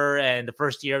Worcester and the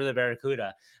first year of the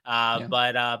Barracuda. Uh, Yeah.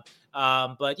 but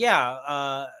uh, but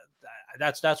yeah,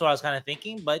 that's what I was kind of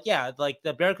thinking. But yeah, like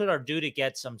the Barracuda are due to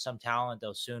get some talent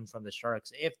though soon from the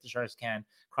Sharks if the Sharks can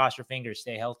cross your fingers,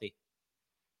 stay healthy.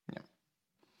 Yeah.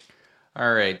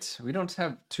 All right. We don't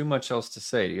have too much else to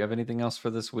say. Do you have anything else for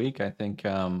this week? I think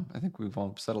we've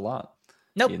all said a lot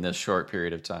Nope. in this short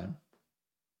period of time.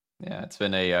 Yeah, it's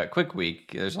been a quick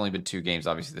week. There's only been 2 games.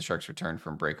 Obviously, the Sharks returned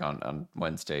from break on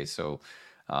Wednesday. So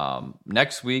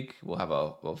next week we'll have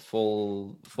a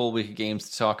full week of games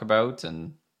to talk about, and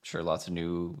I'm sure lots of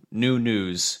new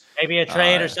news. Maybe a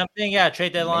trade or Uh, something. Yeah,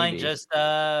 trade deadline maybe. just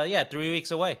 3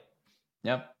 weeks away.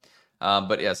 Yep.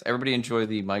 But yes, everybody enjoy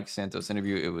the Mike Santos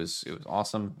interview. It was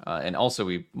awesome, and also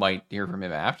we might hear from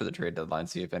him after the trade deadline,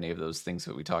 see if any of those things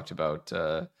that we talked about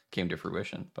came to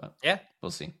fruition. But Yeah.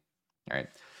 we'll see. All right.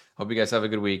 Hope you guys have a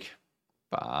good week.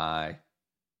 Bye.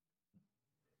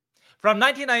 From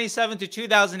 1997 to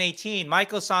 2018,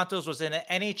 Michael Santos was in an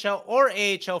NHL or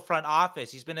AHL front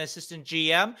office. He's been an assistant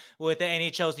GM with the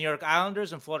NHL's New York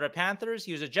Islanders and Florida Panthers.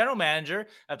 He was a general manager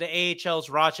of the AHL's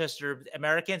Rochester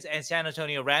Americans and San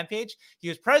Antonio Rampage. He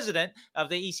was president of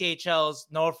the ECHL's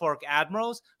Norfolk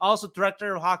Admirals, also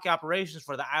director of hockey operations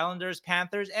for the Islanders,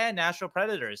 Panthers, and Nashville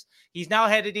Predators. He's now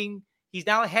heading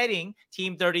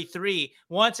Team 33.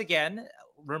 Once again,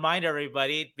 remind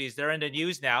everybody, because they're in the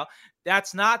news now,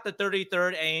 that's not the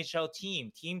 33rd NHL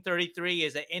team. Team 33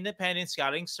 is an independent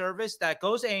scouting service that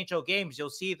goes to NHL games.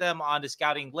 You'll see them on the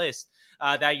scouting list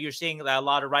that you're seeing that a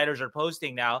lot of writers are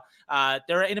posting now.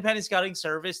 They're an independent scouting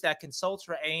service that consults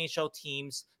for NHL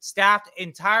teams, staffed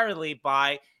entirely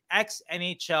by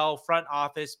ex-NHL front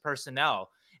office personnel.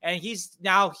 And he's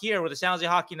now here with the San Jose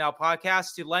Hockey Now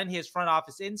podcast to lend his front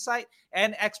office insight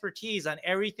and expertise on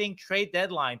everything trade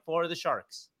deadline for the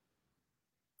Sharks.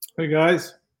 Hey,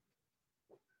 guys.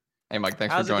 Hey, Mike,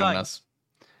 thanks for joining us.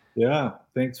 Yeah,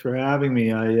 thanks for having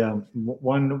me.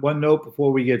 One note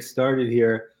before we get started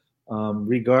here.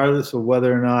 Regardless of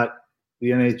whether or not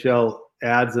the NHL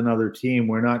adds another team,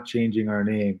 we're not changing our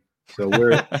name. So I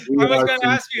was going to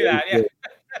ask you that. Yeah.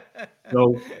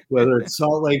 So whether it's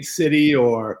Salt Lake City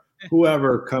or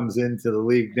whoever comes into the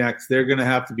league next, they're going to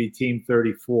have to be Team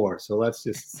 34. So let's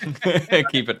just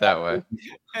keep it that way.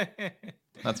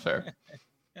 That's fair.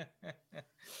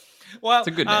 Well, it's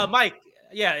a good name. Mike,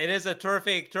 yeah, it is a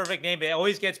terrific name. It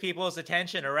always gets people's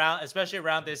attention around, especially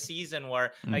around this season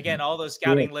where, again, all those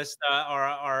scouting lists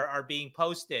are being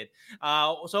posted.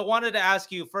 So I wanted to ask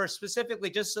you first, specifically,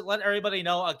 just to let everybody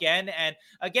know again. And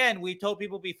again, we told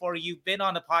people before, you've been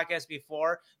on the podcast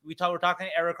before. We're talking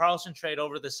Erik Karlsson trade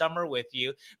over the summer with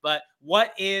you. But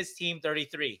what is Team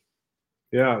 33?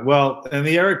 Yeah, well, and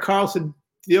the Erik Karlsson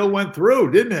deal went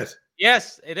through, didn't it?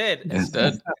 Yes, it did. It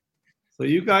did. So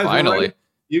you guys finally.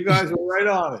 You guys were right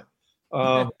on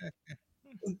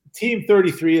it. Team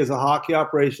 33 is a hockey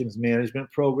operations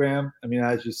management program. I mean,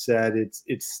 as you said, it's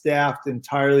staffed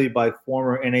entirely by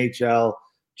former NHL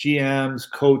GMs,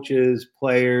 coaches,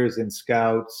 players, and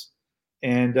scouts.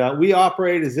 And we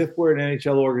operate as if we're an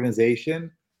NHL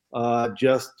organization,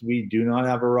 just we do not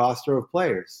have a roster of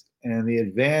players. And the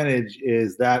advantage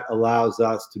is that allows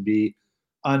us to be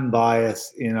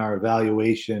unbiased in our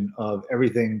evaluation of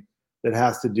everything that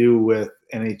has to do with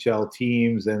NHL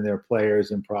teams and their players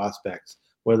and prospects,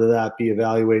 whether that be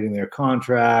evaluating their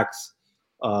contracts,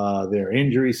 their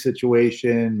injury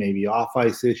situation, maybe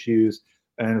off-ice issues,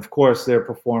 and of course their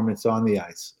performance on the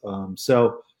ice.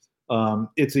 So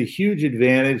it's a huge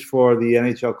advantage for the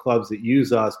NHL clubs that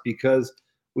use us, because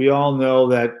we all know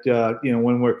that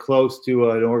when we're close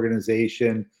to an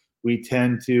organization, we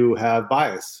tend to have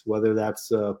bias, whether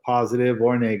that's positive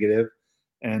or negative.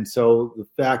 And so the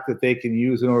fact that they can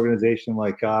use an organization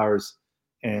like ours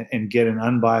and get an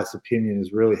unbiased opinion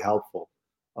is really helpful.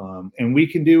 And we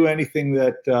can do anything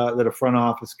that a front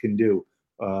office can do.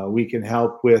 We can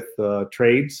help with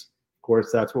trades. Of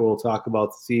course, that's what we'll talk about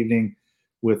this evening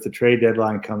with the trade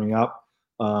deadline coming up.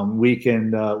 We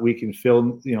can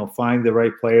find the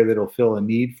right player that'll fill a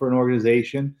need for an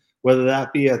organization, whether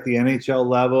that be at the NHL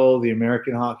level, the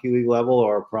American Hockey League level,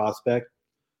 or a prospect.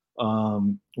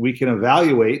 We can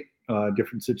evaluate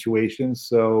different situations.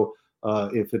 So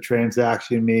if a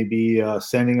transaction may be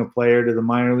sending a player to the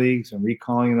minor leagues and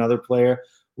recalling another player,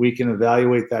 we can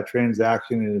evaluate that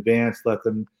transaction in advance, let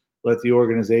the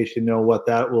organization know what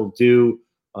that will do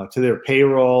to their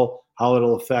payroll, how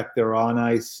it'll affect their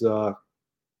on-ice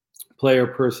player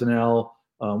personnel,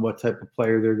 what type of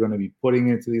player they're going to be putting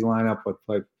into the lineup, what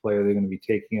type of player they're going to be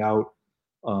taking out,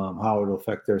 how it'll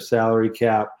affect their salary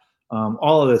cap.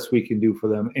 All of this we can do for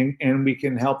them, and we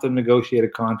can help them negotiate a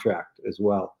contract as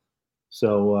well.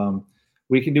 So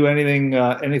we can do anything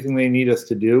they need us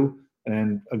to do,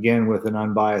 and again, with an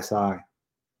unbiased eye.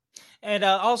 And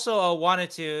also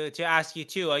wanted to ask you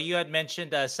too. You had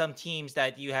mentioned some teams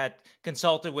that you had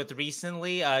consulted with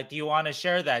recently. Do you want to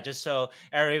share that, just so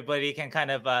everybody can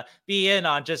kind of be in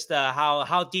on just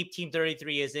how deep Team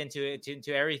 33 is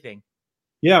into everything?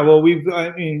 Yeah, well, we've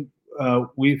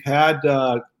had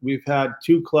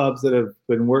two clubs that have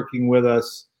been working with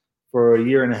us for a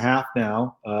year and a half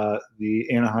now, the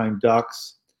Anaheim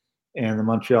Ducks and the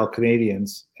Montreal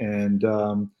Canadiens. And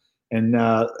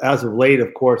as of late,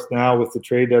 of course, now with the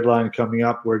trade deadline coming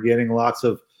up, we're getting lots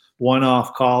of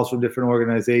one-off calls from different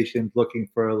organizations looking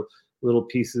for little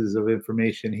pieces of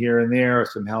information here and there, or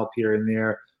some help here and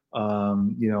there.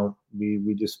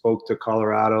 We just spoke to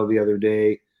Colorado the other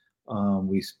day.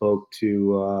 We spoke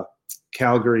to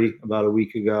Calgary about a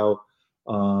week ago.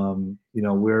 I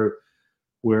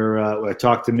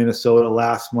talked to Minnesota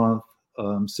last month.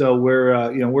 So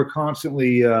we're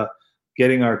constantly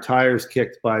getting our tires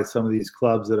kicked by some of these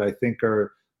clubs that I think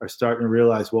are starting to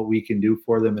realize what we can do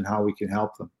for them and how we can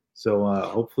help them. So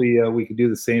hopefully we can do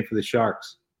the same for the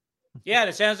Sharks. Yeah,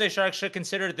 the San Jose Sharks should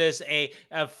consider this a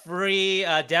free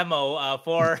demo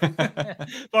for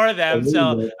for them.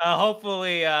 So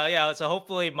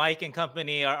hopefully Mike and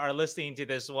company are listening to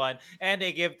this one, and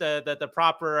they give the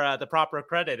proper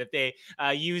credit if they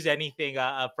use anything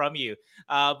from you.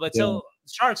 So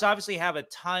Sharks obviously have a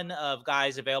ton of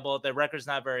guys available. Their record's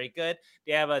not very good.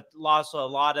 They have lost a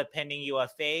lot of pending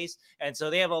UFAs, and so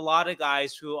they have a lot of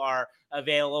guys who are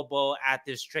available at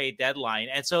this trade deadline.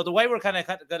 And so the way we're going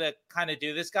to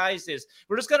do this, guys, is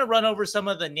we're just going to run over some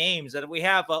of the names. And we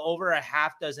have over a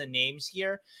half dozen names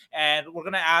here. And we're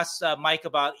going to ask Mike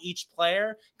about each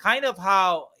player, kind of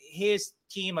how his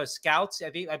team of scouts,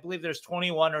 I believe there's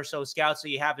 21 or so scouts that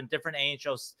you have in different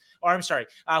AHLs, or I'm sorry,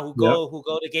 who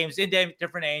go to games in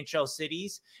different AHL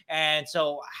cities. And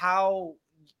so how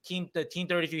the Team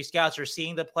 33 scouts are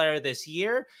seeing the player this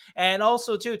year. And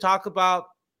also to talk about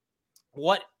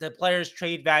what the player's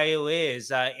trade value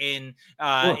is in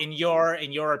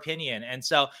your opinion. And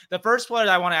so the first player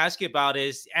that I want to ask you about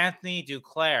is Anthony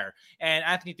Duclair. And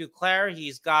Anthony Duclair,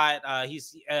 he's got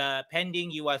he's pending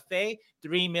UFA,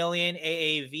 $3 million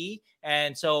AAV.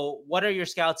 And so what are your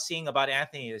scouts seeing about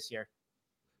Anthony this year?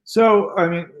 So, I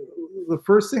mean, the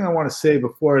first thing I want to say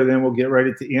before then we'll get right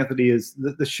into Anthony is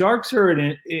the Sharks are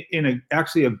in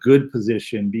actually a good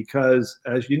position because,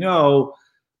 as you know,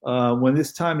 when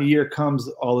this time of year comes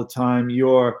all the time,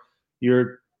 you're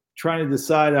trying to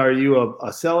decide, are you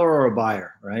a seller or a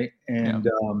buyer, right? And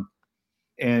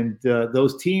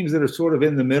those teams that are sort of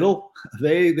in the middle,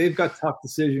 they've got tough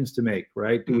decisions to make,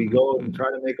 right? Do we go and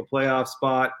try to make a playoff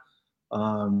spot?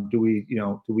 Do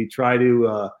we try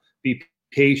to be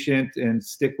patient and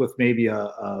stick with maybe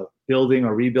a building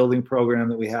or rebuilding program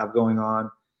that we have going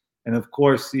on? And of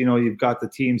course, you've got the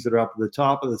teams that are up at the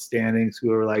top of the standings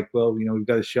who are like, well, we've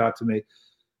got a shot to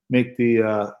make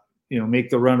the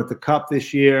run at the cup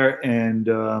this year. And,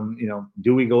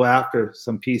 do we go after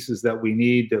some pieces that we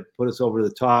need to put us over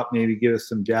the top, maybe give us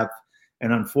some depth?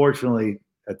 And unfortunately,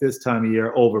 at this time of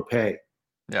year, overpay.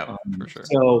 Yeah, for sure.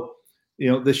 So,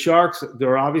 the Sharks,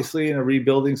 they're obviously in a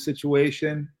rebuilding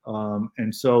situation.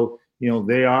 And so,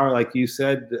 they are, like you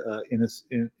said, in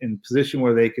a position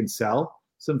where they can sell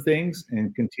some things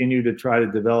and continue to try to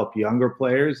develop younger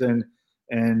players and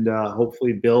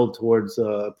hopefully build towards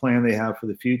a plan they have for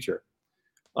the future.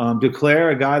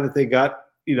 Duclair, a guy that they got,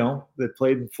 that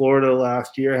played in Florida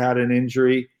last year, had an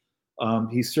injury.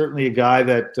 He's certainly a guy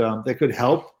that could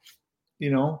help,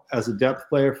 as a depth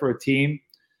player for a team.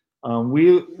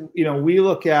 We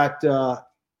look at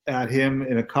him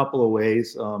in a couple of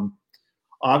ways.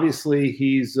 Obviously,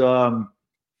 he's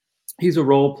a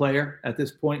role player at this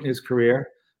point in his career,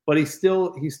 but he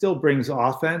still brings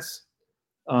offense.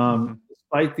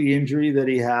 Despite the injury that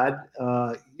he had,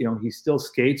 he still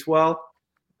skates well.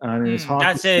 And his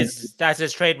hockey that's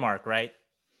his trademark, right?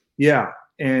 Yeah,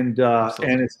 and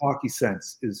his hockey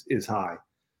sense is high.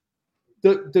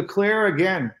 Duclair,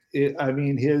 again,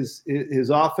 his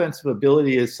offensive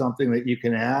ability is something that you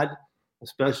can add,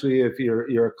 especially if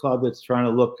you're a club that's trying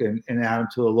to look and add him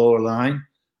to a lower line.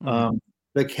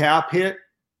 The cap hit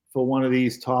for one of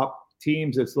these top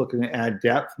teams that's looking to add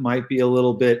depth might be a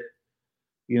little bit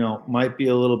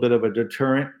of a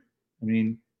deterrent. I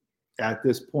mean, at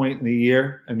this point in the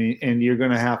year, and you're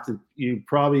going to have to,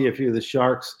 if you're the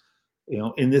Sharks,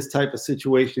 in this type of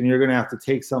situation, you're going to have to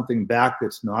take something back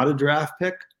that's not a draft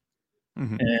pick.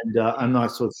 And I'm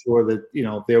not so sure that,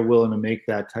 they're willing to make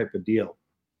that type of deal.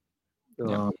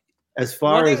 As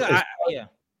far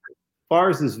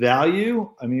as his value,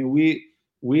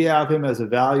 we have him as a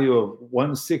value of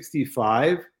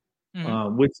 165,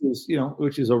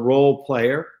 which is a role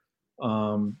player,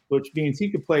 which means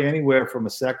he could play anywhere from a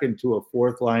second to a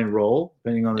fourth line role,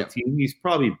 depending on the team. He's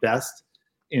probably best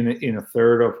in a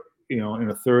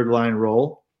third line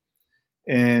role.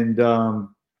 And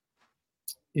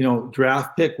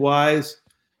draft pick wise,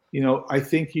 I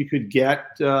think you could get,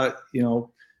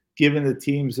 given the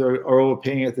teams are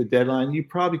overpaying at the deadline, you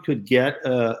probably could get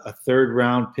a third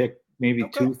round pick, maybe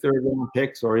 2 third-round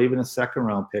picks, or even a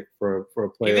second-round pick for a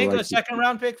player. You think a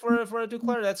second-round pick for a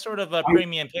Duclair? That's sort of a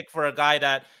premium pick for a guy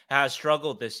that has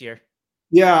struggled this year.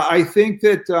 Yeah, I think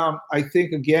that. I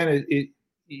think again,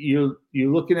 you're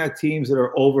looking at teams that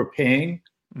are overpaying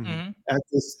at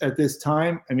this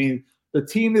time. The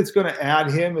team that's going to add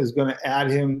him is going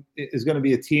to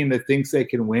be a team that thinks they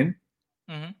can win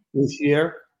this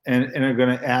year. And are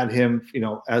going to add him,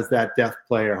 as that depth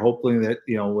player, hoping that,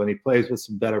 when he plays with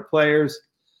some better players,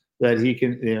 that he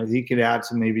can add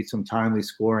maybe some timely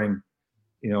scoring,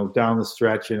 down the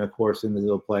stretch and of course into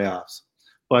the playoffs.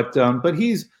 But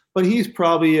he's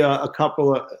probably a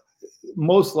couple of,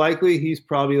 most likely he's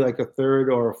probably like a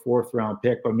third or a fourth round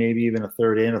pick, or maybe even a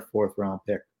third and a fourth round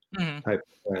pick type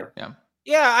of player. Yeah.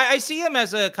 Yeah, I see him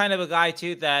as a kind of a guy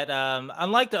too that,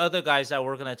 unlike the other guys that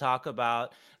we're going to talk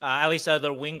about, at least other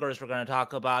wingers we're going to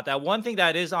talk about, that one thing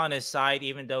that is on his side,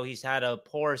 even though he's had a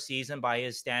poor season by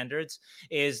his standards,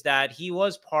 is that he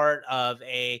was part of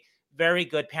a very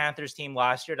good Panthers team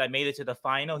last year that made it to the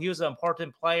final. He was an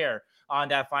important player on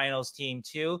that finals team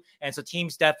too. And so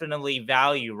teams definitely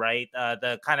value, right?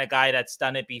 The kind of guy that's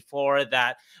done it before,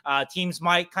 that teams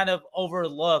might kind of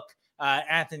overlook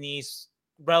Anthony's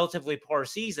relatively poor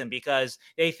season because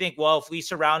they think, well, if we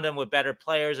surround him with better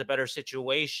players, a better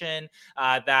situation,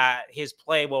 that his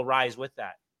play will rise with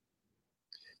that.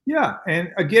 Yeah,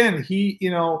 and again,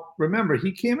 remember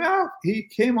he came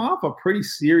off a pretty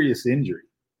serious injury.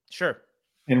 Sure.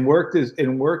 And worked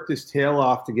his tail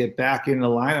off to get back in the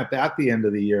lineup at the end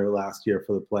of the year last year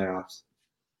for the playoffs.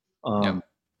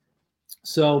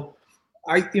 So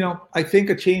I think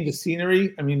a change of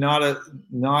scenery. I mean,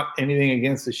 not anything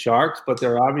against the Sharks, but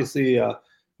they're obviously a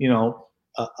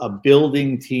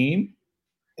building team,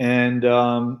 and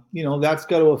that's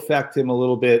got to affect him a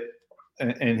little bit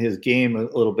and his game a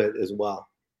little bit as well.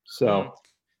 So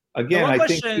again, I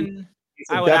think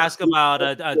I would ask about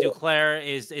Duclair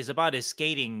is about his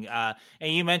skating, and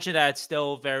you mentioned that it's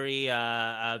still very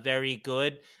very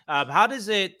good. How does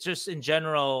it just in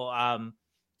general?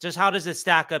 Just how does it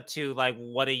stack up to like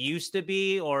what it used to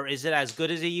be, or is it as good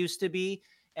as it used to be?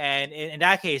 And in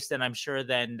that case, then I'm sure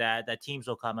then that teams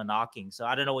will come a knocking. So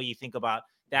I don't know what you think about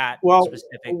that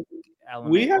specific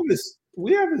element. We have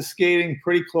the skating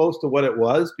pretty close to what it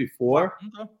was before.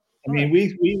 Okay. I mean,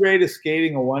 we rated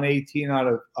skating a 118 out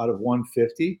of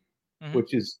 150,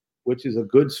 which is a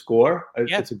good score.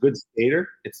 Yeah. It's a good skater.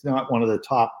 It's not one of the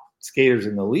top skaters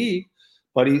in the league,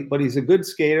 but he's a good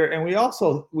skater. And we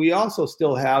also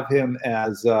still have him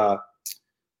as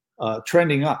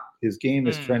trending up. His game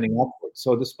is trending upward.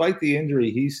 So despite the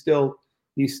injury, he's still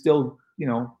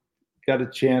got a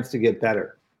chance to get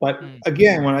better. But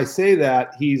again, when I say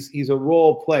that, he's a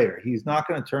role player. He's not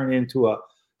going to turn into a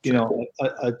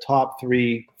top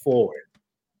three forward.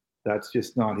 That's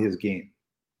just not his game.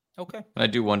 Okay. I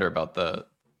do wonder about the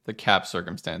cap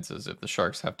circumstances. If the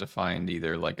Sharks have to find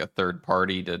either like a third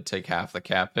party to take half the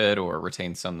cap hit or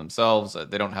retain some themselves,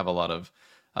 they don't have a lot of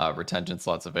retention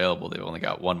slots available. They've only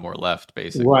got one more left,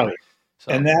 basically. Right.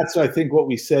 So. And that's, I think, what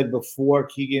we said before,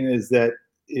 Keegan, is that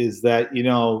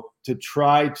to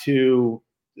try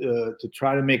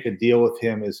to make a deal with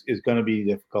him is going to be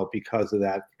difficult because of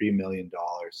that $3 million.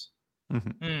 I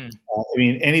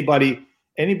mean, anybody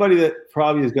that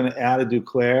probably is going to add a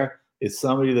Duclair is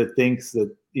somebody that thinks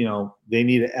that they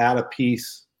need to add a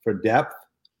piece for depth,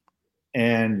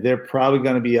 and they're probably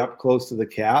going to be up close to the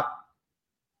cap,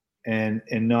 and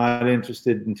not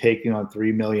interested in taking on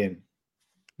 $3 million.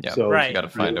 Yeah, so you got to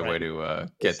find a way to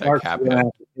get that cap hit.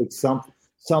 Take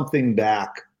something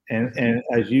back, and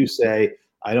as you say,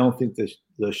 I don't think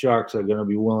the Sharks are going to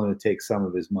be willing to take some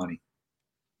of his money.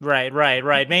 Right.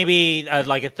 Maybe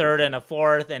like a third and a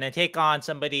fourth, and then take on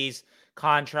somebody's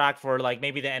contract for like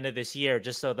maybe the end of this year,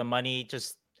 just so the money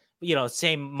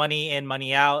same money in,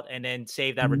 money out, and then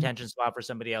save that retention spot for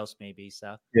somebody else, maybe.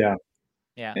 So yeah.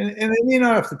 And they may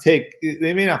not have to take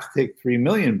 $3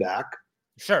 million back.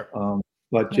 Sure.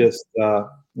 But just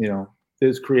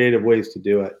there's creative ways to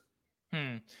do it.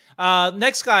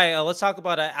 Next guy, let's talk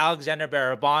about Alexander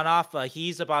Barabanov.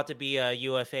 He's about to be a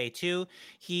UFA too.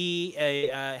 He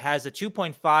has a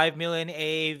 2.5 million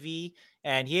AAV,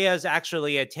 and he has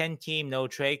actually a 10-team no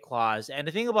trade clause. And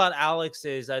the thing about Alex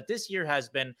is this year has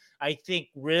been, I think,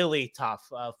 really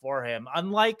tough for him.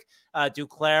 Unlike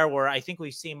Duclair, where I think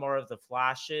we've seen more of the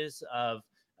flashes of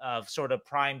sort of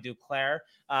prime Duclair,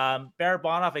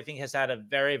 Barabanov, I think, has had a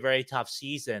very, very tough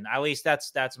season. At least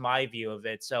that's my view of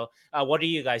it. So what are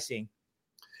you guys seeing?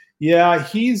 Yeah,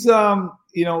 he's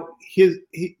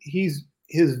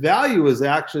his value is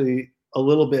actually a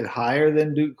little bit higher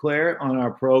than Duclair on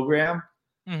our program.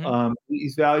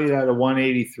 He's valued at a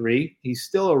 183. He's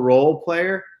still a role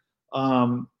player,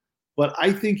 but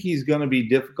I think he's going to be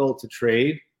difficult to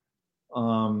trade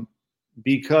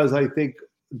because I think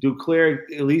Duclair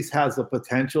at least has the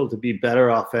potential to be better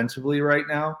offensively right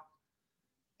now.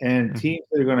 And teams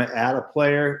that are going to add a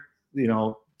player,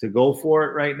 to go for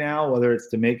it right now, whether it's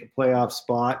to make a playoff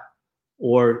spot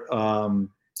or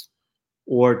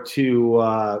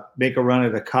to make a run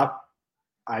at a cup,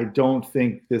 I don't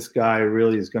think this guy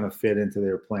really is going to fit into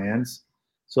their plans.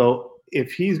 So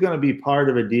if he's going to be part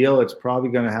of a deal, it's probably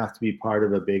going to have to be part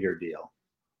of a bigger deal.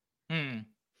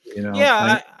 You know,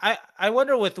 yeah, I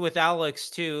wonder with Alex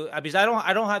too, because I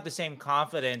don't have the same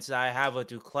confidence that I have with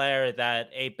Duclair that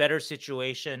a better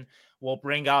situation will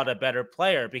bring out a better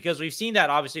player, because we've seen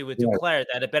that obviously with Duclair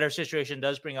that a better situation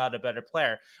does bring out a better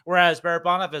player, whereas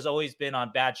Barabanov has always been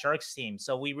on bad Sharks teams,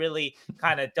 so we really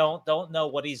kind of don't know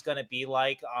what he's going to be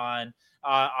like on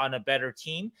a better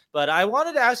team. But I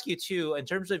wanted to ask you too, in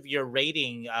terms of your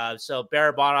rating, so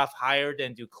Barabanov higher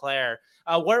than Duclair,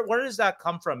 where does that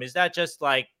come from? Is that just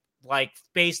like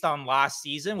based on last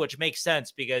season, which makes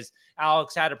sense because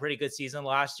Alex had a pretty good season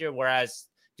last year, whereas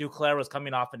Duclair was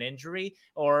coming off an injury?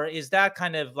 Or is that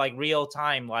kind of like real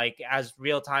time, like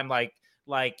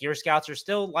your scouts are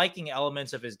still liking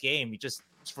elements of his game, just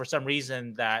for some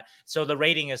reason so the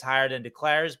rating is higher than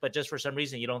Duclair's, but just for some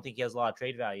reason you don't think he has a lot of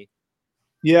trade value?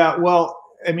 Yeah, well,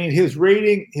 I mean, his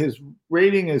rating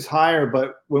is higher,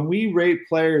 but when we rate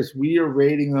players, we are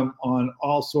rating them on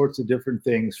all sorts of different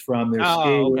things, from their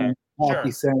skating,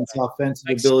 hockey sense, offensive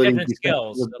ability, different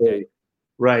skills. Ability. Okay.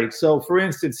 Right. So, for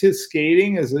instance, his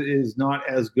skating is not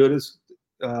as good as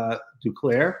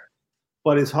Duclair,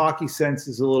 but his hockey sense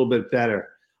is a little bit better.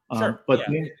 But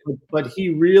he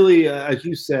really, as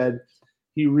you said,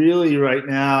 he really right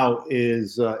now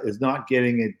is not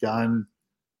getting it done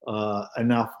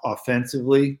enough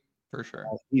offensively. For sure.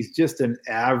 He's just an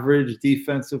average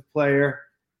defensive player.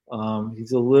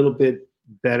 He's a little bit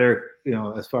better,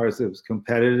 as far as his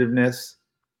competitiveness.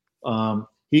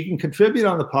 He can contribute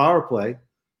on the power play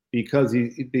because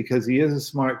he is a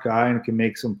smart guy and can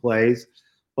make some plays,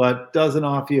 but doesn't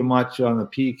offer you much on the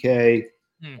PK.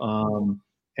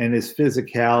 And his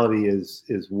physicality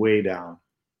is way down.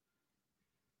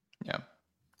 Yeah.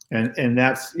 And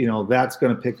that's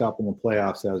going to pick up in the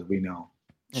playoffs, as we know.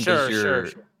 And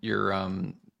does your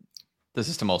the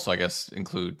system also, I guess,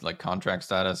 include like contract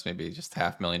status, maybe just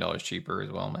 $500,000 cheaper as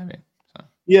well, maybe? So.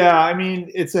 Yeah, I mean,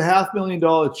 it's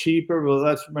 $500,000 cheaper, but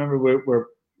let's remember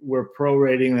we're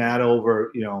prorating that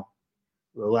over the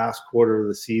last quarter of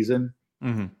the season.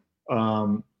 So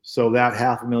that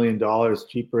 $500,000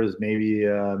 cheaper is maybe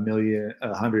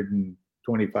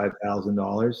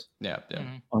 $125,000. Yeah.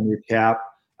 On your cap.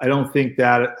 I don't think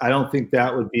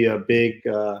that would be a big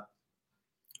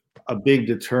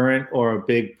deterrent or a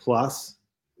big plus.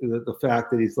 The fact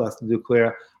that he's less than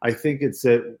Duclair, I think it's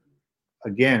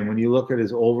again, when you look at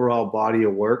his overall body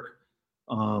of work,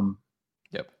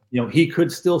 he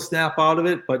could still snap out of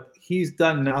it, but he's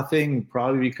done nothing.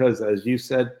 Probably because, as you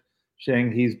said,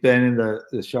 Sheng, he's been in the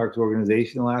Sharks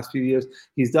organization the last few years.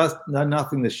 He's done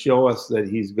nothing to show us that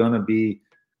he's going to be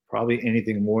probably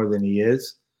anything more than he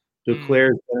is.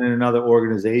 Duclair's been in another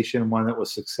organization, one that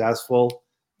was successful,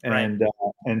 and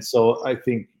so I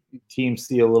think teams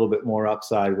see a little bit more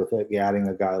upside with adding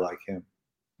a guy like him.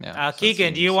 Yeah.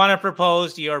 Keegan, do you want to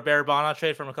propose your Barabanov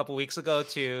trade from a couple weeks ago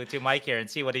to Mike here and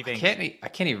see what he thinks? I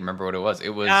can't even remember what it was. It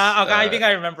was. I think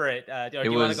I remember it. Do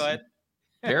you want to go ahead?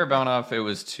 Barabanov. It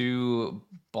was to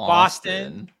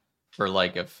Boston for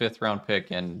like a 5th round pick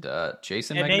and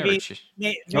Jason Megna.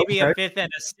 Maybe a 5th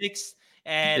and a 6th.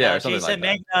 And Jason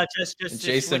Megna just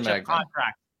switch up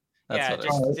contract.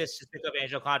 Just pick up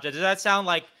Angel contract. Does that sound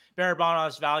like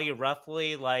Barabanov's value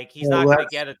roughly? Like he's not going to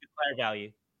get a Duclair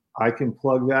value. I can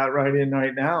plug that right in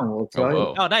right now, and we'll tell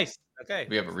you. Oh, nice. Okay,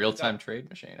 we have a real-time trade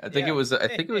machine. I think it was a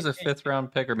 5th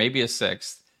round pick or maybe a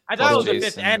 6th. I thought it was a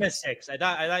 5th and a 6th.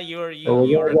 I thought you were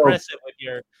aggressive with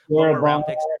your lower round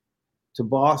picks to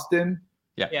Boston.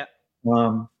 Yeah.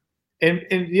 And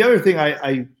the other thing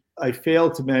I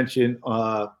failed to mention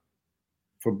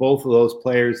for both of those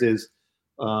players is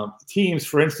teams.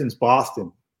 For instance,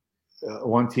 Boston,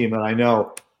 one team that I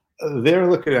know,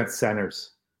 they're looking at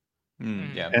centers.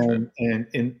 And a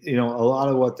lot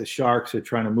of what the Sharks are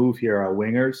trying to move here are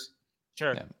wingers.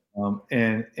 Sure.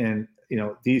 And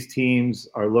these teams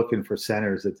are looking for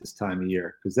centers at this time of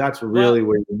year because that's really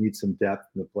where you need some depth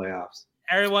in the playoffs.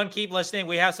 Everyone keep listening.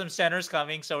 We have some centers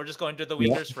coming, so we're just going to the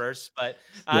wingers first. But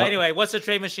anyway, what's the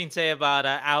trade machine say about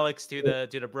Alex to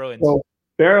the Bruins? So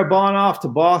Barabanov to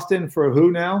Boston for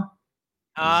who now?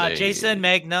 Jason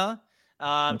Megna,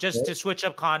 just to switch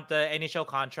up the NHL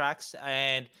contracts,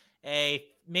 and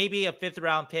maybe a 5th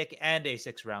round pick and a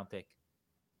 6th round pick.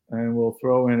 And we'll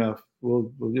throw in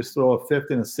we'll just throw a 5th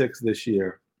and a 6th this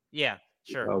year. Yeah,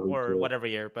 sure, or whatever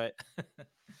year. But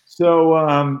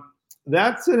so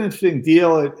that's an interesting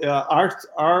deal.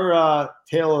 Our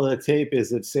tale of the tape is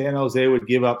that San Jose would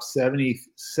give up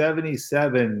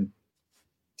 77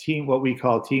 what we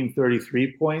call team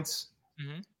 33 points.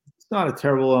 It's not a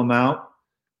terrible amount.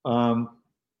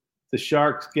 The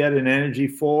Sharks get an energy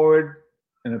forward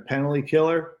and a penalty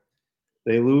killer.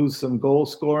 They lose some goal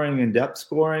scoring and depth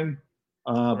scoring,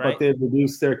 but they've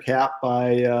reduced their cap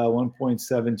by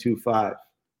 1.725.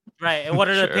 Right. And what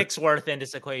are Sure. the picks worth in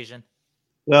this equation?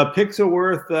 The picks are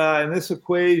worth in this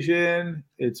equation.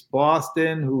 It's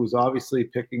Boston, who's obviously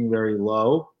picking very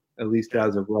low, at least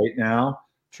as of right now.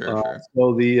 Sure.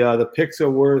 So the picks are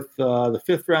worth the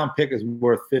 5th round pick is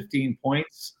worth 15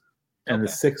 points, and the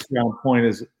 6th round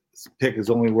pick is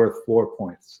only worth 4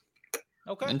 points.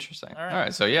 Okay. Interesting. All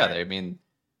right. So yeah, I mean,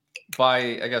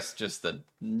 by I guess just the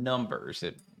numbers,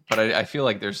 but I feel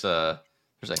like there's a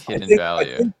hidden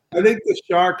value. I think the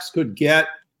Sharks could get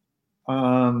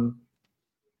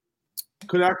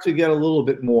could actually get a little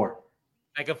bit more.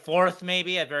 Like a 4th,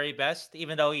 maybe at very best,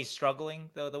 even though he's struggling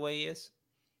the way he is.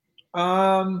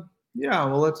 Yeah.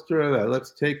 Well, let's try that.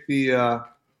 Let's take the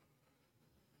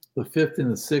 5th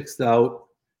and the 6th out.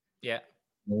 Yeah.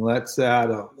 And let's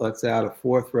add a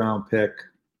 4th round pick.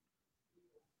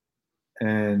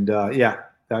 And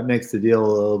that makes the deal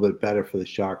a little bit better for the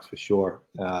Sharks for sure.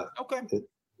 Okay.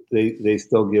 They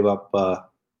still give up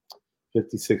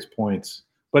 56 points,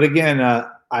 but again,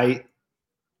 I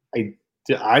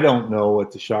don't know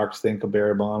what the Sharks think of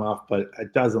Barabanov, but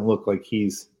it doesn't look like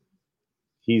he's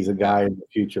a guy in the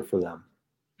future for them.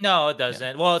 No, it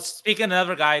doesn't. Yeah. Well, speaking of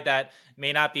another guy that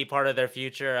may not be part of their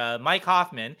future, Mike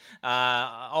Hoffman,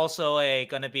 also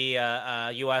going to be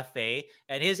a UFA,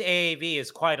 and his AAV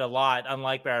is quite a lot,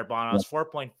 unlike Barabanov's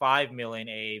 4.5 million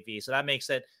AAV. So that makes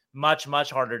it much,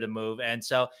 much harder to move. And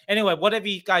so, anyway, what have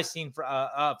you guys seen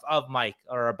of Mike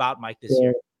or about Mike this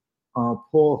year? I'll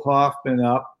pull Hoffman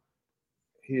up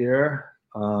here,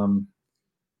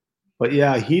 but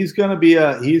yeah, he's going to be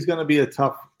a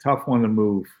tough one to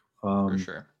move. For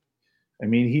sure. I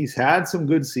mean, he's had some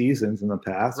good seasons in the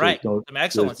past. Right. Some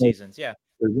excellent seasons. Yeah.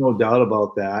 There's no doubt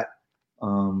about that.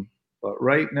 But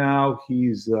right now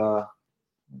he's what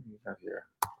do we have here?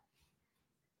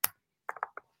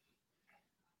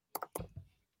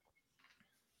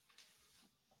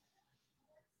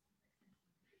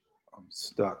 I'm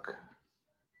stuck.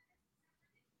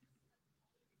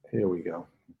 Here we go.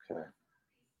 Okay.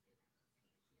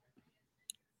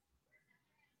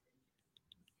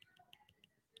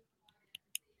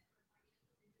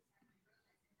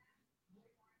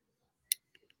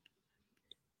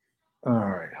 All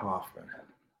right, Hoffman.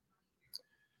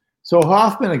 So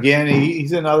Hoffman, again,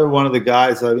 he's another one of the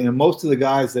guys. I mean, most of the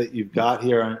guys that you've got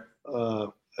here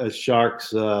as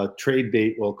Sharks trade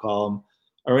bait, we'll call them,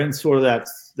 are in sort of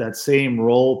that same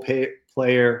role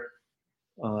player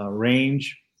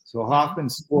range. So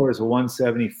Hoffman's score is a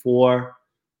 174.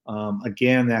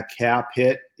 Again, that cap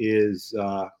hit is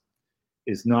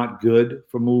not good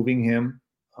for moving him.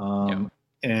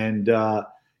 And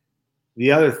the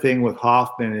other thing with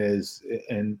Hoffman is,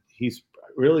 and he's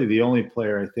really the only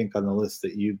player I think on the list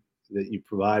that you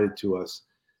provided to us.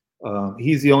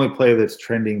 He's the only player that's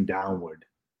trending downward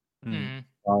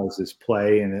as his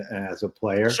play and as a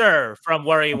player. Sure, from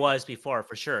where he was before,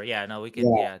 for sure. Yeah, no, we can.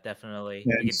 Yeah, definitely.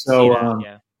 And we can so, see that.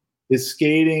 Yeah. His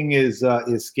skating is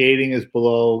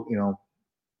below,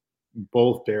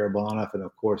 both Barabanov and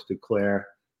of course Duclair.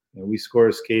 We score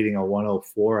skating a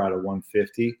 104 out of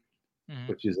 150.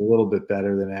 Which is a little bit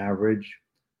better than average.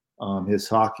 His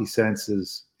hockey sense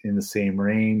is in the same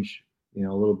range, a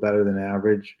little better than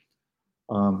average.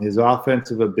 His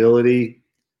offensive ability,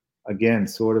 again,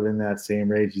 sort of in that same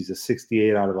range. He's a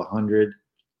 68 out of 100.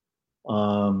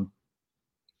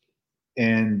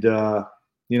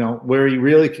 Where he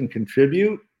really can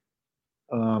contribute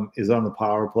is on the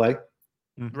power play.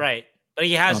 Right. But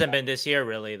he hasn't been this year,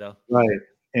 really, though. Right.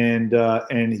 And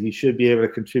he should be able to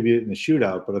contribute in the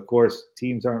shootout. But, of course,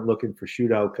 teams aren't looking for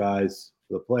shootout guys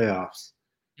for the playoffs.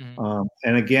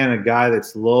 And, again, a guy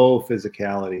that's low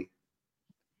physicality.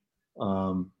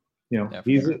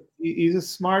 He's a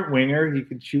smart winger. He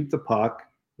can shoot the puck.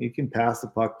 He can pass the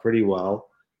puck pretty well.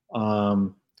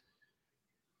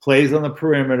 Plays on the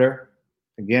perimeter.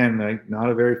 Again, not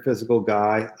a very physical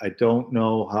guy. I don't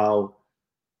know how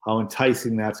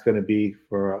enticing that's going to be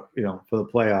for the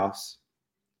playoffs.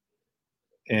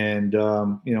 And,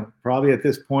 probably at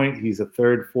this point, he's a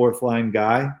 3rd, 4th line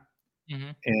guy.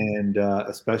 And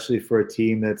especially for a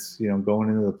team that's, going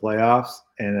into the playoffs.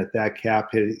 And at that cap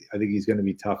hit, I think he's going to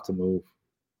be tough to move.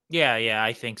 Yeah,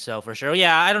 I think so for sure.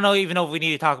 Yeah, I don't know even if we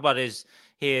need to talk about his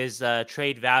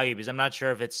trade value because I'm not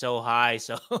sure if it's so high.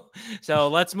 So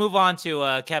let's move on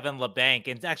to Kevin Labanc.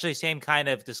 And it's actually same kind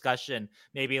of discussion,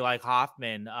 maybe like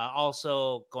Hoffman,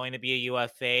 also going to be a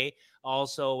UFA.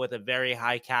 also with a very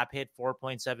high cap hit,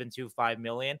 4.725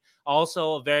 million.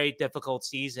 Also a very difficult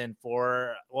season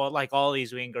for, well, like all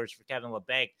these wingers for Kevin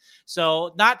Labanc.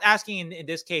 So not asking in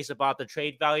this case about the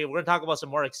trade value. We're going to talk about some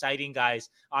more exciting guys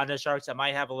on the Sharks that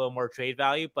might have a little more trade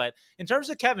value. But in terms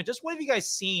of Kevin, just what have you guys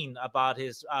seen about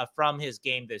his from his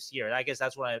game this year? I guess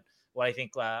that's what I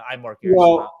think I'm more curious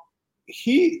about.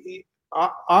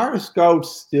 Our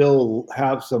scouts still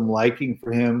have some liking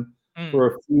for him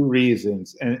for a few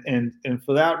reasons, and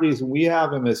for that reason, we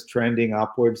have him as trending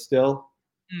upward still.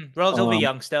 Relatively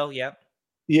young still, yeah.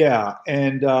 Yeah,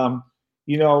 and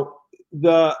you know,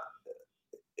 the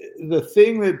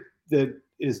thing that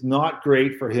is not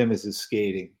great for him is his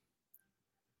skating.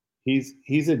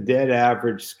 He's a dead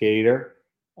average skater,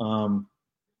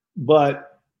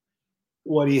 but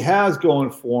what he has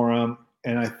going for him,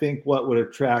 and I think what would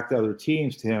attract other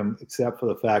teams to him, except for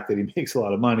the fact that he makes a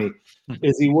lot of money,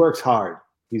 is he works hard.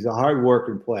 He's a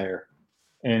hard-working player,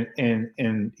 and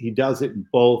he does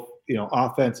it both,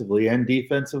 offensively and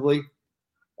defensively.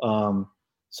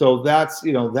 So that's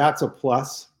a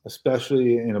plus,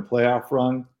 especially in a playoff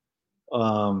run.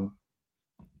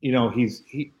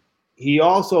 He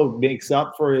also makes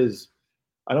up for his,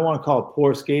 I don't want to call it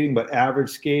poor skating, but average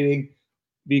skating,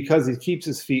 because he keeps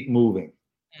his feet moving.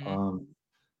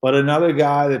 But another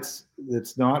guy that's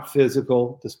not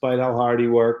physical, despite how hard he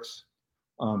works,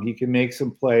 he can make some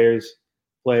plays,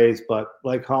 but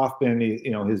like Hoffman,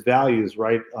 his value is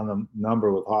right on the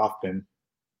number with Hoffman,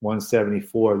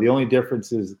 174. The only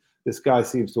difference is this guy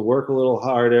seems to work a little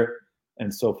harder,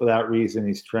 and so for that reason,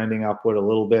 he's trending upward a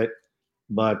little bit,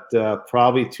 but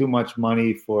probably too much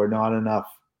money for not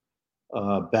enough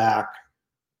back.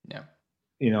 Yeah.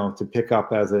 To pick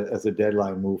up as a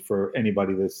deadline move for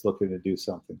anybody that's looking to do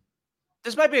something.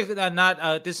 This might be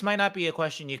this might not be a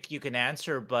question you can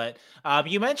answer, but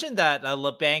you mentioned that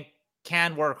Labanc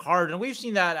can work hard, and we've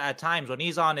seen that at times when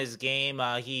he's on his game.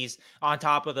 He's on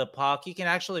top of the puck. He can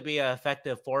actually be an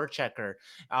effective forechecker.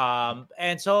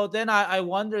 And so then I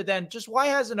wonder then just why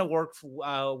hasn't it worked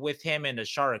with him in the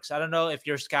Sharks? I don't know if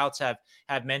your scouts have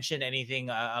mentioned anything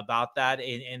about that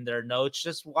in their notes.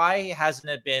 Just why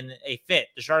hasn't it been a fit?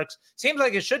 The Sharks seems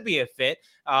like it should be a fit.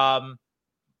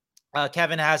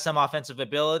 Kevin has some offensive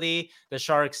ability. The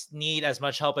Sharks need as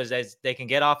much help as they can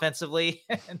get offensively.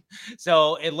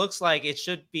 So it looks like it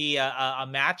should be a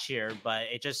match here, but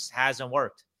it just hasn't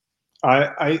worked.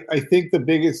 I think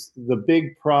the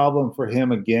big problem for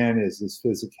him again is his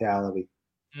physicality.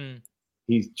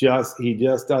 He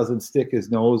just doesn't stick his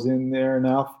nose in there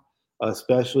enough,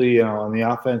 especially on the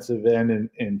offensive end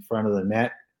in front of the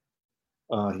net.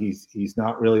 He's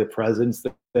not really a presence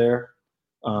there.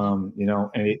 And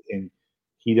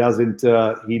he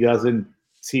doesn't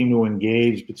seem to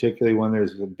engage, particularly when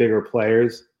there's bigger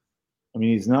players. I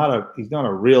mean, he's not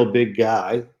a real big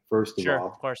guy, first of all. Sure,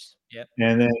 of course, yeah.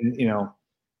 And then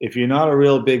if you're not a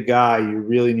real big guy, you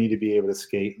really need to be able to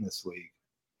skate in this league,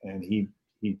 and he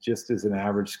just is an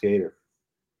average skater.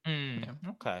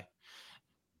 Okay.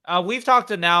 We've talked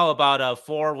now about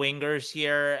 4 wingers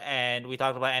here, and we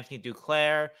talked about Anthony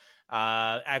Duclair,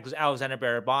 Alexander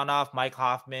Barabanov, Mike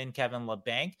Hoffman, Kevin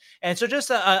Labanc. And so just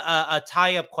a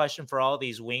tie-up question for all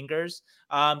these wingers.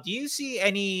 Do you see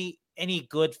any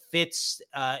good fits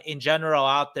in general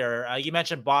out there? You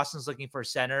mentioned Boston's looking for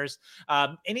centers.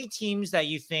 Any teams that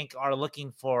you think are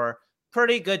looking for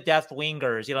pretty good depth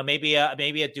wingers? Maybe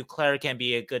a Duclair can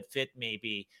be a good fit.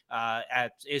 Maybe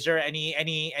is there any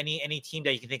team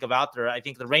that you can think of out there? I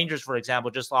think the Rangers, for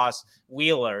example, just lost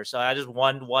Wheeler, so I just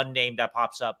one name that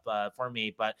pops up for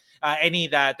me. But any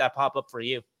that pop up for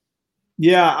you?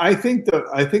 Yeah, I think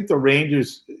the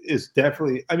Rangers is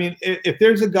definitely. I mean, if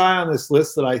there's a guy on this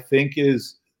list that I think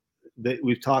is that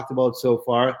we've talked about so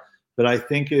far, that I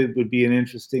think it would be an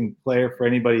interesting player for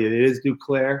anybody, it is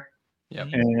Duclair. Yep.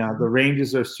 And the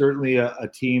Rangers are certainly a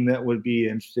team that would be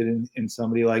interested in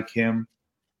somebody like him.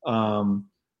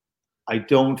 I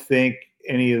don't think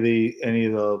any of the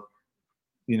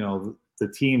the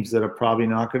teams that are probably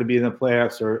not going to be in the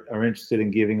playoffs are interested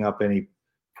in giving up any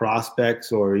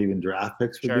prospects or even draft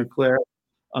picks for Duclair.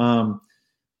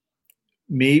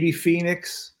 Maybe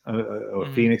Phoenix or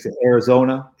Phoenix and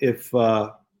Arizona if they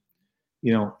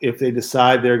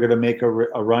decide they're going to make a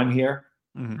run here.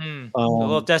 A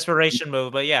little desperation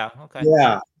move, but yeah, okay.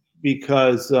 Yeah,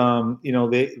 because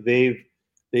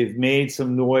they've made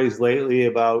some noise lately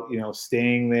about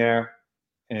staying there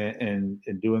and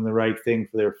doing the right thing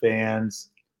for their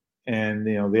fans, and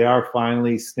they are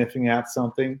finally sniffing at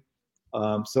something.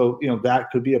 So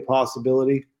that could be a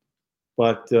possibility,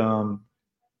 but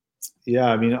yeah,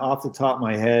 I mean, off the top of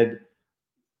my head,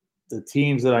 the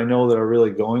teams that I know that are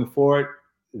really going for it,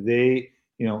 they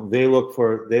look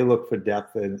for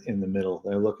depth in the middle.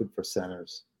 They're looking for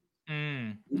centers.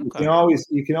 Okay.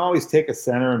 You can always take a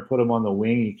center and put him on the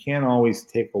wing. You can't always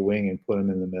take a wing and put him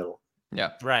in the middle.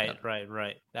 Yeah. Right.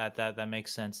 That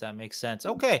makes sense.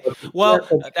 Okay. Well,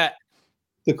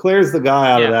 Declare's the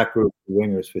guy out of that group of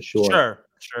wingers for sure.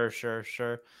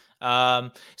 Sure.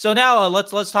 So now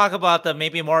let's talk about the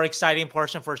maybe more exciting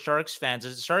portion for Sharks fans.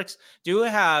 The Sharks do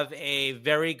have a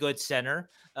very good center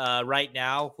right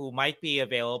now who might be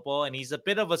available, and he's a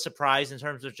bit of a surprise in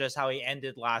terms of just how he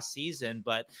ended last season.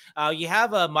 But you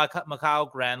have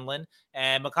Mikael Granlund,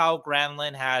 and Mikael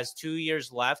Granlund has 2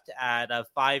 years left at a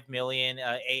 $5 million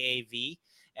AAV,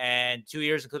 and 2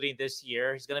 years including this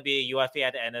year. He's going to be a UFA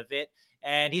at the end of it,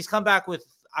 and he's come back with,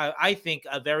 I think,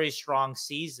 a very strong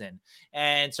season.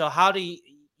 And so how do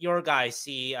your guys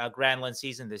see Granlund's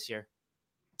season this year?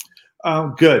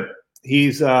 Good.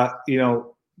 He's, the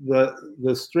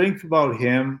strength about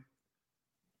him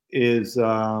is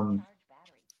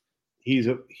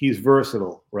he's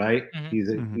versatile, right?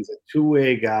 Mm-hmm. He's a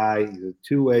two-way guy. He's a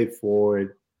two-way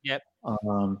forward. Yep.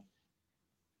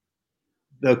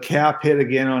 The cap hit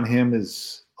again on him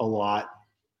is a lot.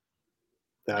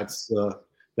 That's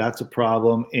a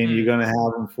problem, and you're going to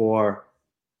have him for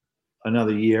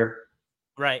another year,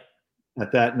 right?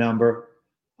 At that number.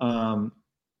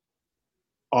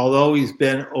 Although he's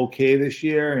been okay this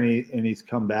year, and he's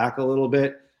come back a little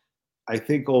bit, I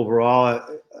think overall,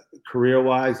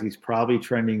 career-wise, he's probably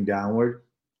trending downward.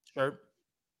 Sure.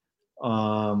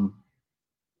 And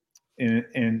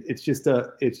it's just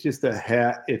a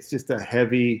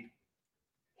heavy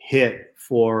hit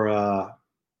for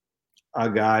a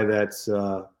guy that's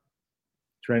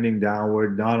trending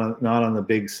downward, not on the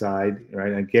big side,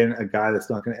 right? Again, a guy that's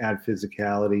not going to add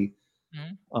physicality.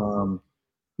 Mm-hmm.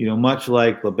 Much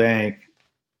like LeBanc,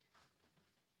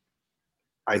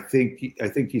 I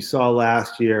think you saw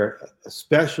last year,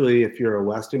 especially if you're a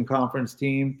Western Conference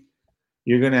team,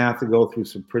 you're going to have to go through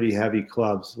some pretty heavy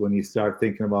clubs when you start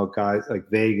thinking about guys like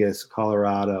Vegas,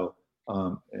 Colorado,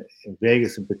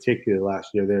 Vegas in particular. Last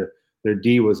year, their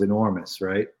D was enormous,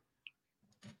 right?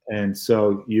 And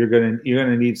so you're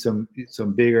gonna need some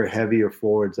bigger, heavier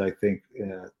forwards, I think,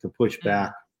 to push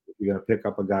back. If you're gonna pick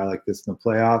up a guy like this in the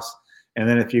playoffs, and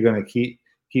then if you're gonna keep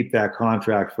that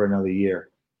contract for another year.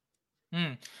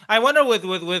 I wonder with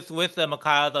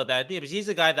Mikael though, that because he's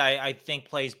a guy that I think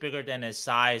plays bigger than his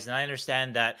size, and I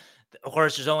understand that. Of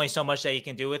course, there's only so much that you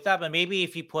can do with that, but maybe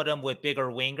if you put him with bigger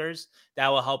wingers, that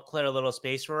will help clear a little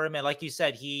space for him. And like you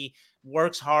said, he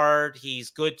works hard. He's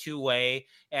good two-way,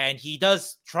 and he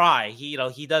does try. He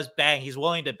does bang. He's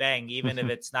willing to bang, even if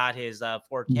it's not his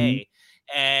forte.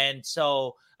 Mm-hmm. And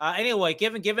so, anyway,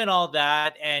 given all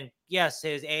that, and yes,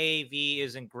 his AAV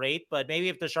isn't great, but maybe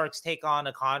if the Sharks take on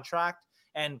a contract,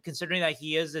 and considering that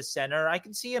he is a center, I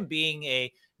can see him being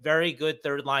a very good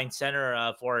third line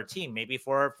center for a team, maybe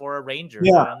for a Rangers.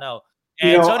 Yeah. I don't know.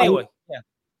 And so anyway,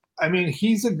 I mean,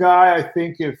 he's a guy. I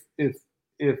think if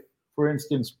for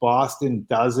instance Boston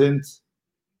doesn't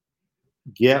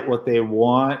get what they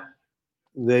want,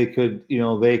 they could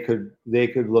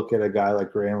look at a guy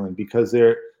like Granlund, because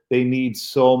they need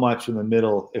so much in the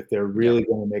middle if they're really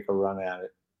going to make a run at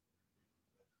it.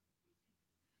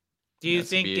 Do you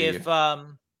think if I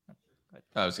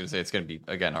was going to say it's going to be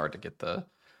again hard to get the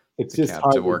just cap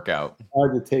hard to work out.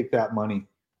 Hard to take that money.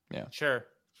 Yeah, sure.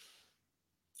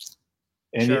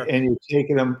 And you're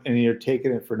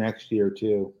taking it for next year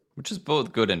too, which is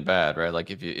both good and bad, right? Like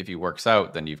if he works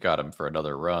out, then you've got him for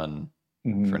another run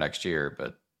for next year.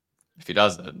 But if he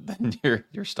doesn't, then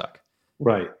you're stuck.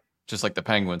 Right. Just like the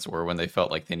Penguins were when they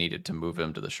felt like they needed to move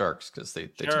him to the Sharks because they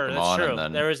took him on. True. And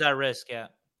then there is that risk, yeah.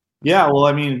 Yeah, well,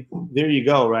 I mean, there you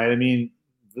go, right? I mean,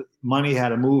 the money had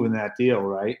to move in that deal,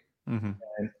 right? Mm-hmm.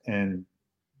 And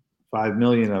 $5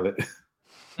 million of it.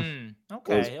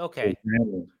 Okay.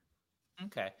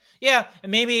 Okay. Yeah,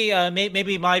 and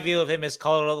maybe my view of him is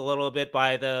colored a little bit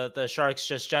by the Sharks'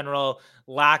 just general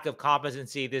lack of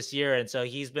competency this year, and so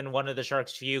he's been one of the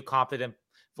Sharks' few competent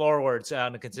forwards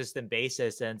on a consistent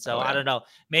basis. And so I don't know,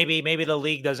 maybe the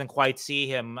league doesn't quite see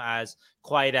him as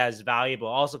quite as valuable.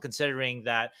 Also considering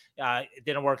that it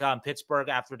didn't work out in Pittsburgh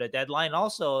after the deadline.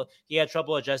 Also, he had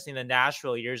trouble adjusting to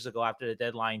Nashville years ago after the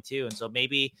deadline too. And so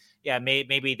maybe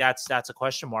that's a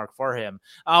question mark for him.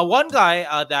 One guy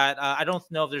that I don't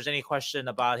know if there's any question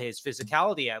about his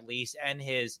physicality at least, and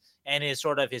his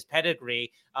sort of his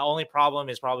pedigree. Only problem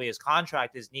is probably his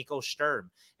contract is Nico Sturm.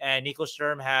 And Nico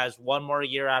Sturm has one more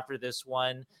year after this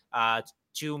one.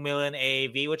 $2 million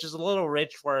AAV, which is a little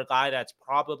rich for a guy that's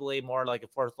probably more like a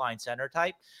fourth line center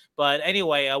type. But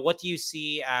anyway, what do you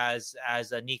see as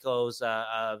Nico's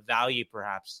value,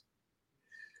 perhaps?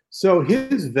 So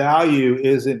his value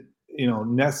isn't,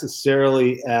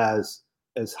 necessarily as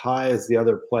high as the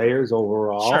other players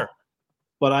overall. Sure.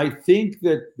 But I think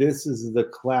that this is the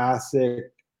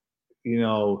classic,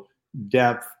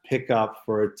 depth pickup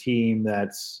for a team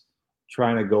that's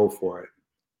trying to go for it.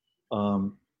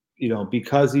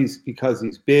 Because he's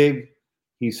big,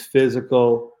 he's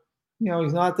physical.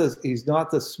 He's not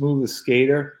the smoothest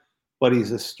skater, but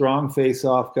he's a strong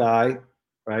face-off guy,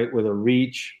 right? With a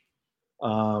reach.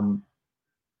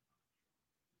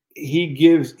 He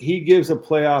gives a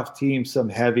playoff team some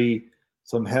heavy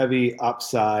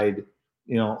upside,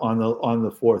 on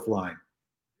the fourth line.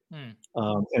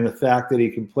 And the fact that he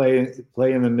can play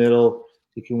in the middle,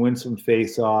 he can win some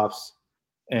face-offs,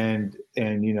 and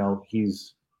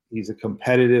he's a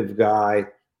competitive guy.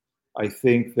 I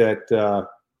think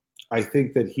that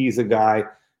he's a guy.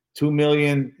 $2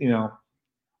 million,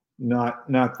 not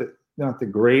the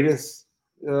greatest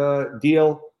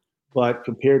deal, but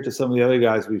compared to some of the other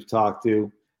guys we've talked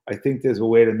to, I think there's a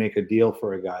way to make a deal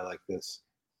for a guy like this.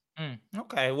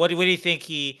 Okay, what do you think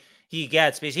he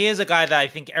gets? Because he is a guy that I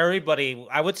think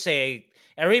I would say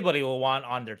everybody will want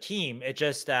on their team. It's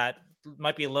just that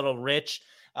might be a little rich.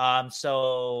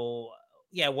 So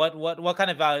yeah, what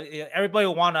kind of value everybody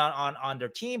will want on their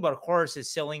team, but of course his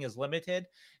ceiling is limited.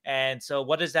 And so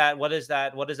what does that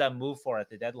move for at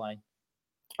the deadline?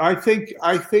 I think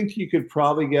you could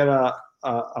probably get a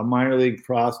minor league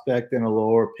prospect and a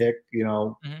lower pick,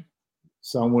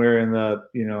 somewhere in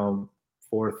the,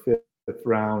 fourth, fifth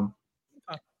round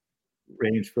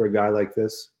range for a guy like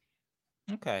this.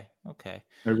 Okay.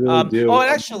 I really do. Oh,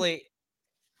 actually,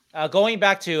 going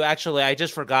back to I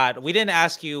just forgot. We didn't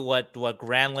ask you what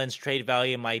Granlund's trade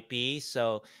value might be.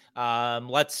 So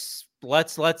let's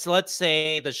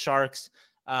say the Sharks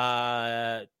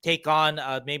take on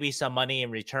maybe some money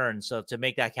in return. So to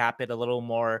make that cap hit a little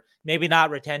more, maybe not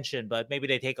retention, but maybe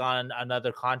they take on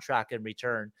another contract in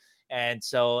return. And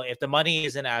so if the money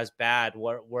isn't as bad,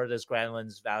 where does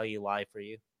Granlund's value lie for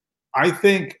you? I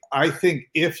think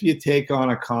if you take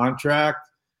on a contract,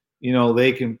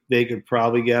 they could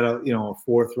probably get a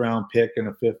fourth round pick and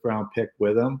a fifth round pick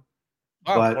with him.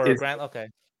 Oh, but okay.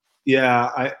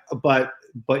 Yeah, but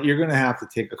you're going to have to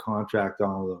take a contract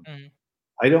on with them.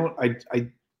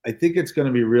 I think it's going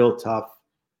to be real tough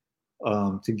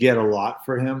to get a lot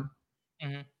for him.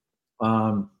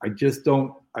 I just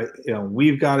don't.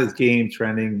 We've got his game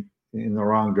trending in the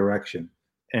wrong direction,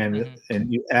 and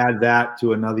you add that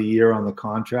to another year on the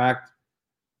contract,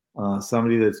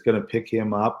 somebody that's going to pick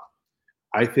him up.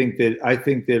 I think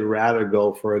they'd rather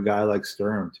go for a guy like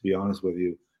Sturm, to be honest with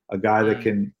you, a guy that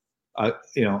can, a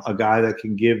guy that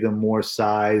can give them more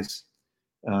size.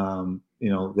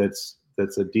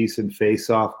 That's a decent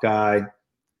face-off guy,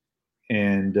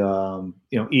 and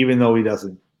even though he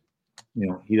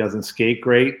doesn't skate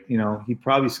great, he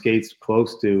probably skates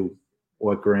close to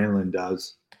what Granlund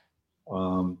does.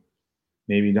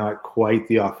 Maybe not quite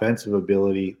the offensive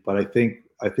ability, but I think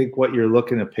what you're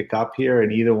looking to pick up here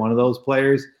in either one of those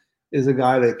players is a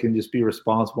guy that can just be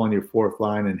responsible on your fourth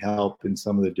line and help in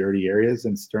some of the dirty areas,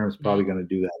 and Sturm's probably going to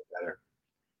do that better.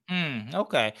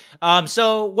 Okay.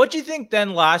 So what do you think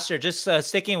then last year, just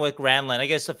sticking with Granlund, I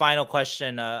guess the final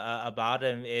question about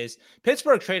him is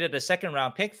Pittsburgh traded a second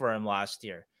round pick for him last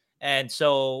year. And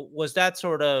so was that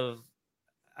sort of,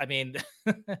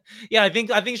 yeah, I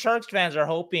think Sharks fans are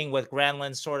hoping with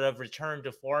Granlund's sort of return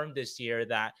to form this year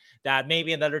that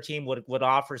maybe another team would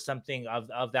offer something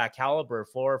of that caliber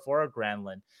for a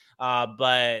Granlund.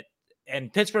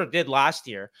 And Pittsburgh did last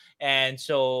year. And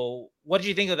so what did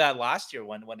you think of that last year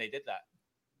when they did that?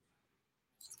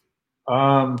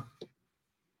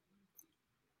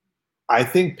 I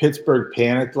think Pittsburgh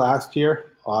panicked last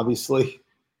year, obviously.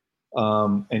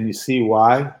 And you see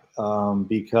why,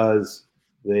 because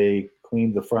they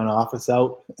cleaned the front office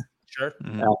out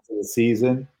after the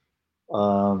season.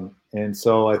 And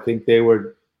so I think they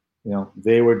were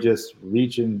just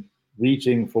reaching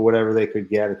for whatever they could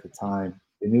get at the time.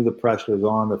 They knew the pressure was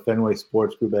on. The Fenway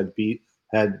Sports Group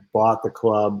had bought the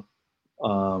club.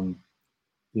 There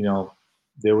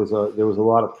was a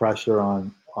lot of pressure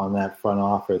on that front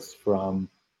office, from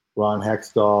Ron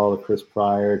Hextall to Chris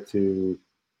Pryor to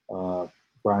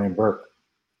Brian Burke.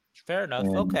 Fair enough.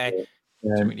 Okay.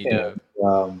 It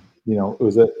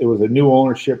was a new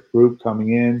ownership group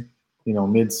coming in,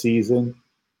 mid-season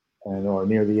or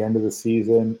near the end of the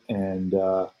season, and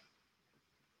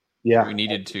we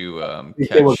needed to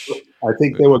catch. I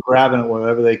think they were grabbing it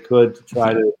wherever they could to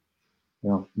try to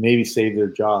maybe save their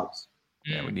jobs.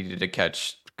 Yeah, we needed to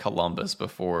catch Columbus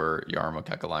before Jarmo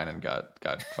Kekalainen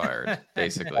got fired,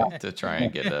 basically, to try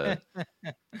and get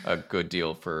a good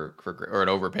deal for or an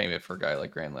overpayment for a guy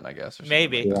like Granlund, I guess. Or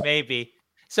maybe.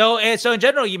 So in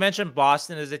general, you mentioned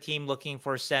Boston as a team looking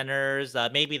for centers,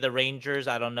 maybe the Rangers.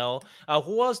 I don't know.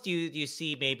 Who else do you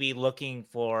see maybe looking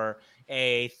for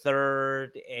a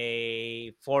third,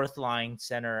 a fourth line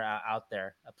center out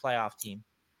there, a playoff team?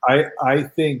 I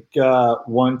think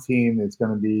one team is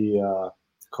going to be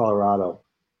Colorado.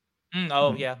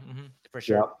 Yeah, for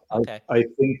sure. Yeah, Okay. I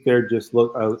think they're just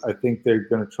I think they're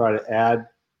going to try to add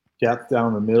depth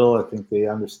down the middle. I think they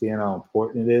understand how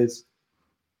important it is.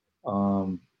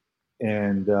 So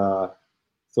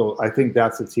I think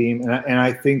that's a team, and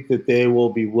I think that they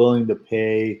will be willing to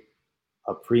pay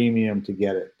a premium to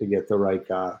get the right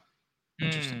guy.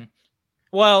 Interesting.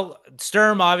 Well,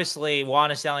 Sturm obviously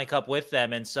won a Stanley Cup with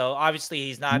them, and so obviously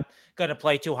he's not going to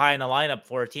play too high in the lineup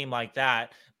for a team like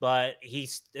that. But he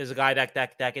is a guy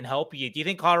that can help you. Do you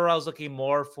think Colorado's looking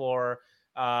more for?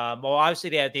 Well, obviously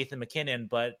they have Nathan McKinnon,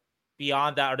 but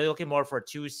beyond that, are they looking more for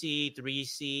 2C,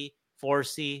 3C,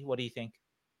 4C? What do you think?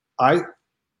 I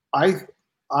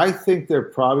think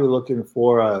they're probably looking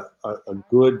for a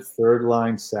good third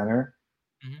line center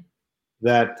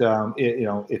that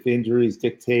if injuries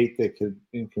dictate, they can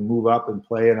move up and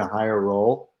play in a higher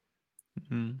role.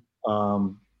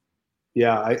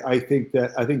 I think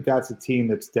that's a team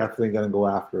that's definitely going to go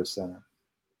after a center.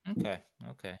 Okay.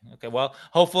 Well,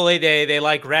 hopefully they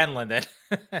like Granlund then.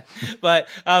 But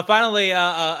finally,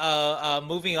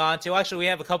 moving on to, actually, we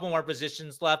have a couple more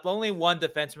positions left. Only one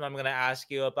defenseman I'm going to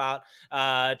ask you about,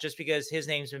 just because his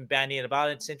name's been bandied about.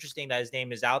 It's interesting that his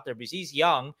name is out there because he's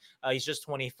young. He's just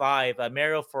 25.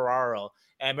 Mario Ferraro,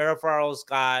 and Mario Ferraro's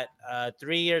got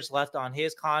 3 years left on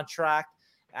his contract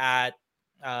at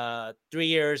 3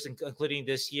 years, including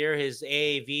this year. His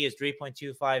AAV is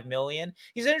 $3.25 million.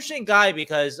 He's an interesting guy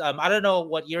because I don't know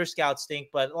what your scouts think,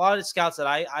 but a lot of the scouts that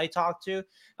I talk to,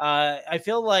 I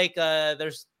feel like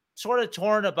there's sort of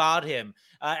torn about him.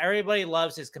 Everybody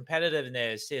loves his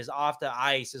competitiveness, his off the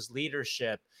ice, his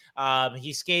leadership.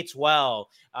 He skates well.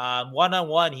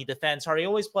 One-on-one, he defends hard. He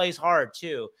always plays hard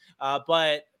too.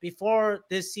 But before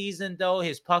this season, though,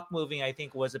 his puck moving, I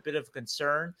think, was a bit of a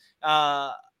concern.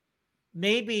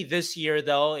 Maybe this year,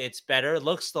 though, it's better. It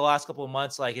looks the last couple of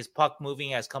months like his puck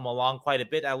moving has come along quite a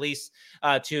bit, at least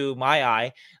to my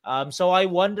eye. So I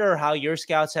wonder how your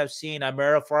scouts have seen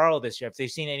Mario Ferraro this year, if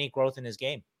they've seen any growth in his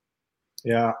game.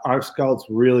 Yeah, our scouts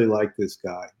really like this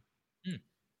guy.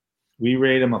 We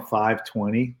rate him a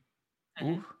 520.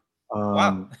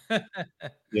 Wow.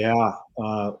 Yeah,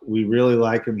 we really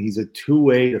like him. He's a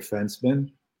two-way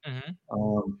defenseman.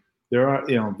 There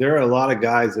are a lot of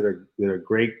guys that are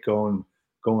great going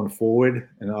forward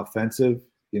and offensive.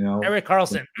 Erik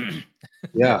Karlsson.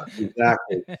 Yeah,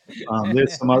 exactly.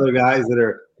 There's some other guys that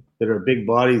are big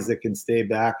bodies that can stay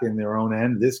back in their own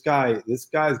end. This guy's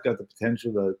got the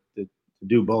potential to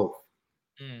do both,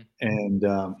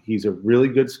 and he's a really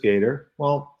good skater.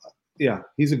 Well, yeah,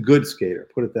 he's a good skater.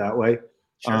 Put it that way.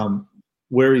 Sure.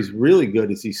 Where he's really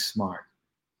good is he's smart.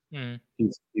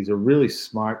 He's a really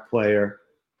smart player.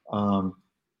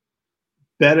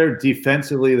 Better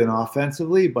defensively than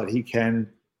offensively, but he can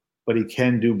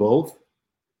do both.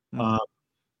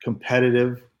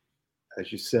 Competitive,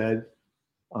 as you said,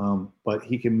 but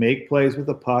he can make plays with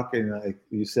the puck, and like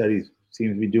you said, he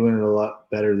seems to be doing it a lot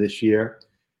better this year.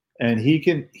 And he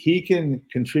can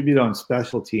contribute on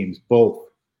special teams, both.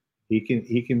 He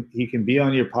can be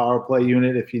on your power play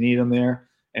unit if you need him there,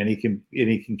 and he can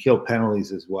kill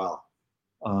penalties as well.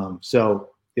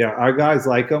 So yeah, our guys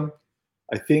like him.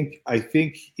 I think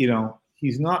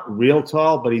he's not real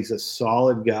tall, but he's a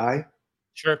solid guy.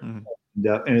 Sure. And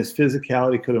his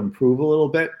physicality could improve a little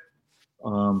bit.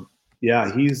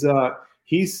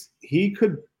 He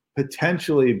could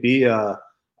potentially be a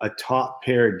top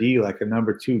pair D, like a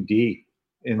number 2 D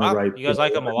in the right. You guys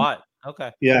like him a lot.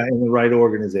 Okay. Yeah, in the right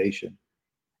organization.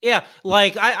 Yeah,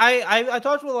 like I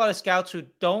talked to a lot of scouts who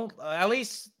don't, at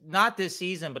least not this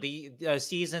season, but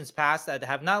seasons past, that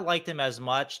have not liked him as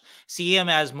much. See him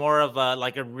as more of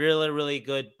a really, really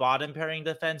good bottom pairing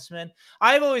defenseman.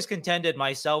 I've always contended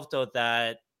myself, though,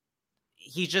 that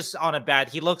he's just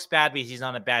he looks bad because he's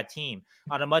on a bad team.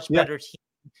 On a much better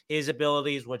team, his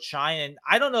abilities would shine. And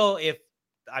I don't know if,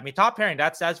 top pairing,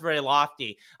 that's very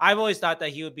lofty. I've always thought that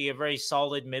he would be a very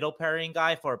solid middle pairing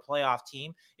guy for a playoff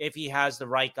team if he has the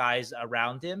right guys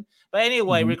around him. But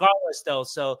anyway, regardless, though,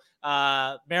 so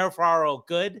Mario Ferraro,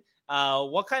 good.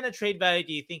 What kind of trade value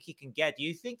do you think he can get? Do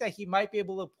you think that he might be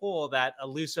able to pull that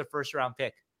elusive first-round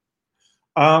pick?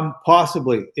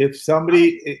 Possibly, if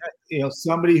somebody,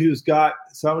 somebody who's got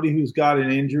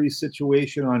an injury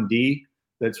situation on D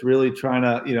that's really trying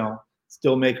to,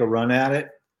 still make a run at it,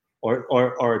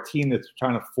 or a team that's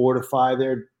trying to fortify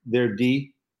their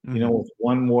D, with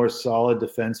one more solid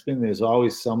defenseman. There's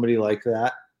always somebody like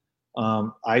that.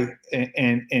 And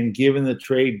given the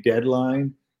trade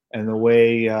deadline and the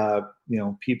way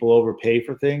people overpay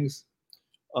for things,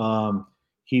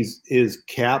 his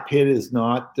cap hit is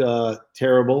not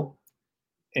terrible,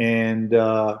 and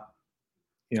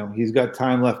he's got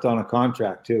time left on a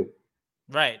contract too.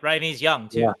 Right, and he's young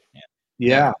too.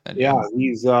 Yeah.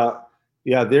 He's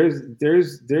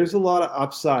there's a lot of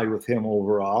upside with him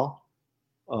overall.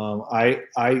 I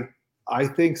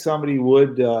think somebody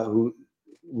would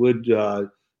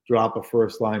drop a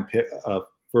first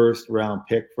round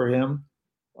pick for him.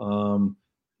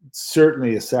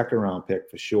 Certainly a second round pick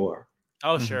for sure.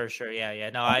 Oh, sure. Yeah.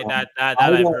 No, I've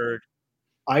heard.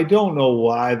 I don't know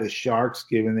why the Sharks,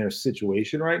 given their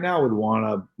situation right now, would want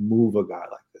to move a guy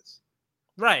like this.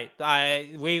 Right.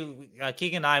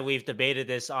 Keegan and I, we've debated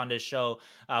this on the show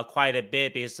quite a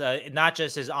bit, because not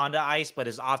just his on the ice, but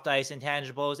his off the ice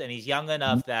intangibles. And he's young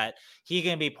enough that he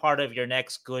can be part of your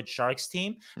next good Sharks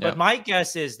team. But my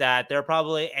guess is that they're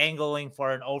probably angling for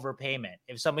an overpayment.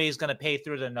 If somebody's going to pay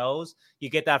through the nose,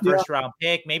 you get that first round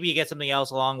pick. Maybe you get something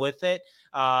else along with it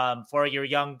for a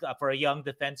young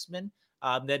defenseman.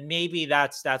 Then maybe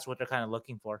that's what they're kind of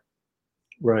looking for.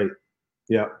 Right.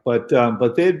 Yeah. But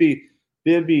they'd be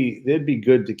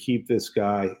good to keep this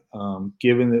guy,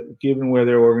 given where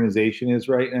their organization is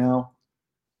right now.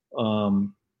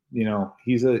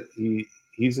 He's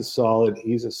a solid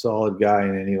guy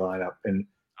in any lineup, and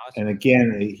awesome. And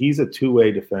again, he's a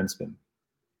two-way defenseman.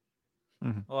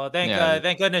 Well,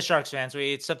 thank goodness, Sharks fans,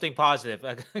 it's something positive.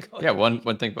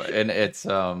 One thing, and it's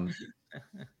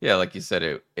like you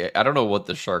said, I don't know what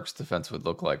the Sharks defense would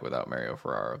look like without Mario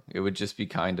Ferraro. It would just be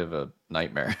kind of a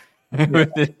nightmare.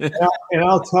 And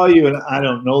I'll tell you, and I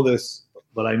don't know this,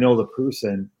 but I know the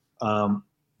person.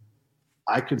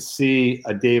 I could see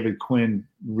a David Quinn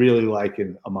really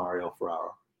liking a Mario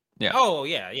Ferraro. Yeah. Oh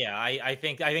yeah. I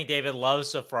think David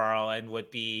loves Ferraro and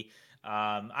would be.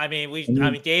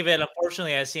 David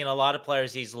unfortunately has seen a lot of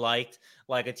players he's liked,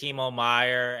 like a Timo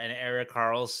Meier and Erik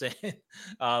Karlsson,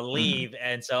 leave,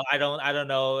 and so I don't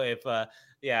know if. I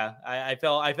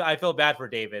feel bad for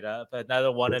David, but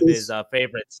another one of his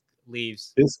favorites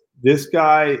leaves. This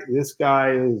guy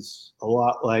is a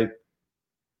lot like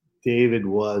David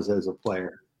was as a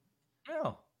player.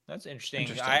 Oh, that's interesting.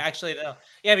 I actually know.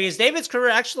 Yeah, because David's career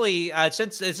actually,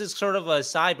 since this is sort of a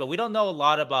side, but we don't know a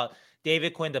lot about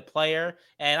David Quinn, the player.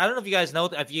 And I don't know if you guys know,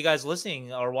 if you guys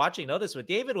listening or watching know this, but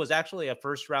David was actually a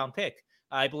first round pick,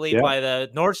 I believe, by the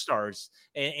North Stars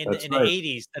in the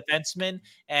 80s, defenseman,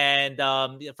 and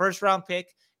the first round pick.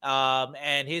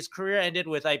 And his career ended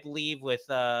with, I believe, with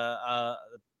blood,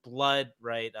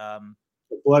 right?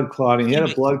 Blood clotting. He had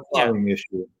a blood clotting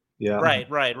issue. Yeah. Right.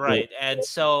 And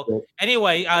so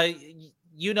anyway,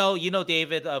 you know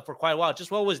David for quite a while.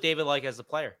 Just what was David like as a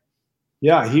player?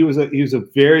 Yeah, he was a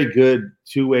very good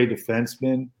two-way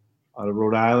defenseman out of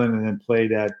Rhode Island, and then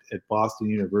played at Boston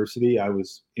University. I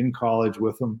was in college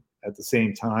with him at the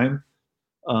same time,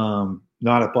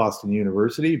 not at Boston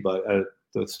University, but at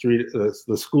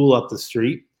the school up the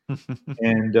street.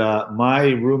 And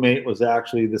my roommate was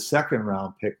actually the second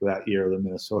round pick that year of the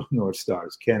Minnesota North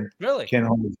Stars, Ken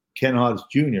Hodges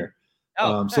Jr. So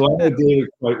I know David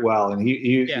quite well, and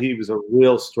he was a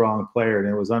real strong player, and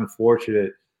it was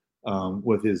unfortunate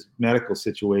with his medical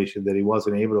situation that he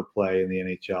wasn't able to play in the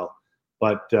NHL.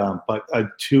 But a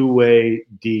two-way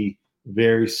D,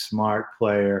 very smart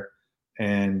player,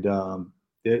 and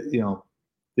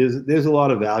there's a lot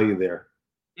of value there.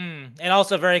 And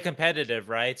also very competitive,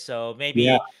 right? So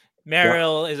maybe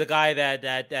Merrill is a guy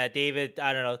that David,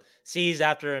 I don't know, sees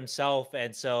after himself,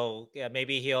 and so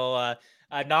maybe he'll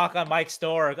knock on Mike's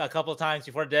door a couple of times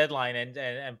before deadline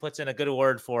and puts in a good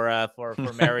word for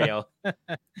Mario.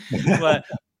 But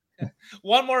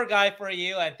one more guy for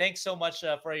you, and thanks so much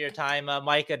for your time,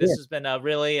 Mike. This has been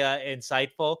really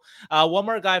insightful. One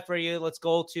more guy for you. Let's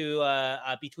go to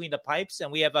Between the Pipes,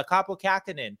 and we have Kaapo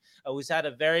Kähkönen, who's had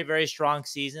a very, very strong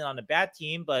season on a bad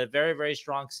team, but a very, very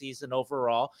strong season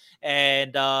overall.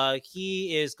 And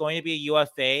he is going to be a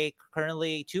UFA,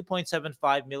 currently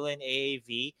 $2.75 million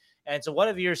AAV. And so, what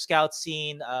have your scouts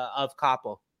seen of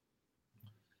Kaapo?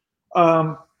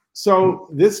 So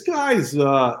this guy's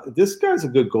a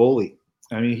good goalie.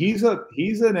 I mean, he's an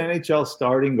NHL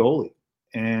starting goalie,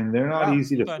 and they're not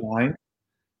easy to find.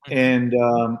 And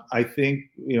I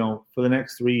think for the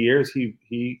next 3 years,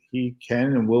 he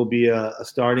can and will be a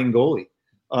starting goalie.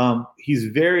 He's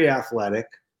very athletic,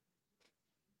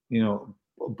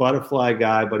 butterfly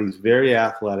guy, but he's very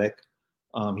athletic.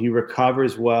 He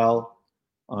recovers well.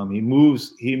 He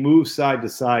moves side to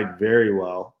side very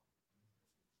well.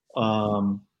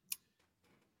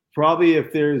 Probably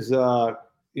if there's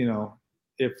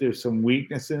if there's some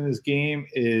weakness in his game,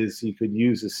 is he could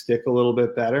use his stick a little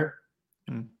bit better.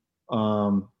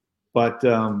 But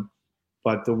the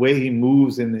way he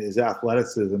moves and his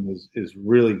athleticism is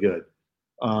really good.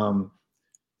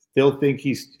 Still think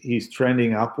he's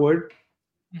trending upward.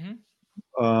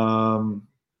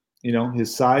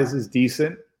 His size is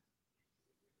decent,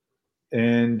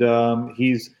 and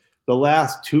he's the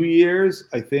last 2 years,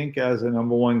 I think, as a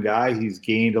number one guy, he's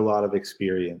gained a lot of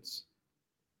experience.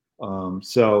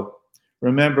 So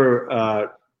remember,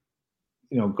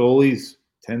 goalies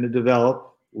tend to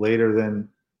develop later than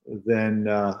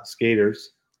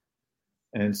skaters,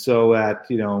 and so at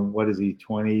what is he,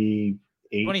 28,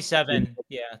 27,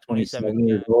 27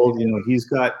 years old, he's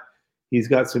got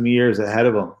some years ahead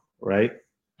of him, right?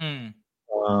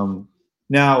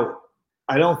 Now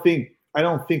I don't think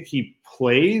he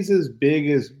plays as big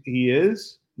as he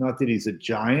is, not that he's a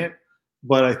giant,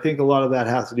 but I think a lot of that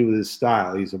has to do with his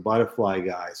style. He's a butterfly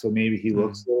guy, so maybe he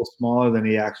looks a little smaller than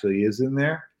he actually is in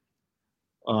there.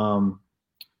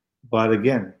 But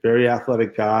again, very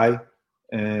athletic guy,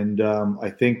 and I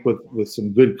think with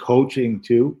some good coaching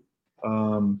too,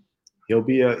 he'll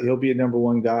be a number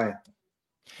one guy.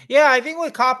 Yeah, I think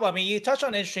with Kaapo, I mean, you touched on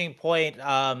an interesting point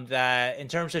that in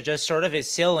terms of just sort of his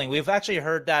ceiling, we've actually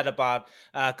heard that about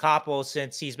Kaapo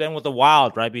since he's been with the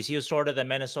Wild, right? Because he was sort of the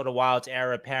Minnesota Wild's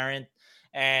heir apparent.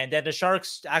 And then the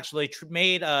Sharks actually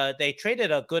they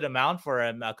traded a good amount for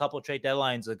him a couple of trade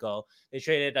deadlines ago. They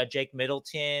traded Jake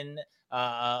Middleton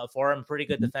for him, pretty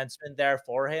good defenseman there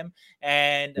for him.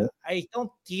 And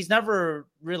he's never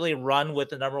really run with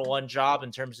the number one job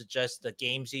in terms of just the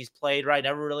games he's played, right?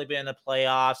 Never really been in the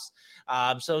playoffs.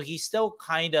 So he's still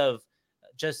kind of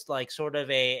just like sort of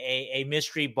a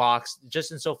mystery box,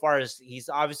 just insofar as he's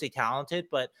obviously talented,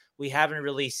 but we haven't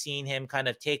really seen him kind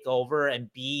of take over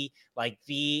and be like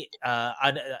the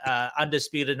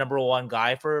undisputed number one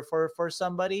guy for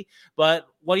somebody. But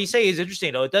what you say is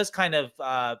interesting, though. It does kind of,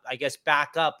 I guess,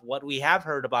 back up what we have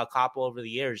heard about Kaapo over the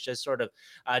years, just sort of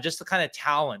just the kind of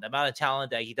amount of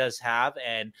talent that he does have.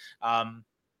 And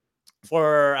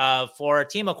for a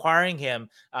team acquiring him,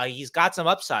 he's got some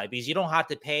upside because you don't have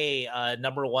to pay a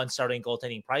number one starting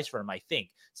goaltending price for him. I think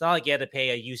it's not like you had to pay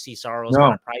a UC Saros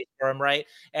kind of price for him, right?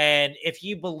 And if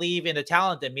you believe in the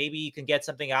talent, then maybe you can get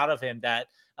something out of him that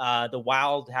the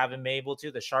Wild haven't been able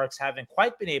to, the Sharks haven't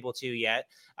quite been able to yet.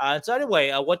 So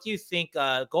anyway, what do you think?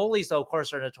 Goalies, though, of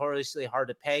course, are notoriously hard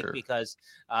to peg because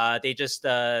they just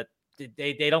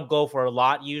they don't go for a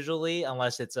lot usually,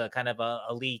 unless it's a kind of a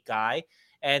elite guy.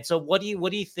 And so what do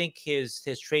you think his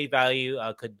trade value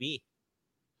could be?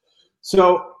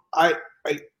 So I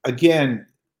again,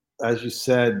 as you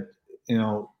said,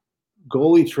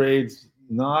 goalie trades,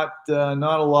 not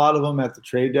a lot of them at the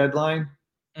trade deadline.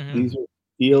 These are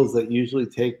deals that usually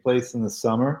take place in the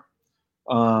summer.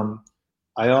 I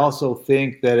also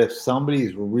think that if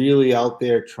somebody's really out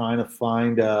there trying to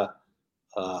find a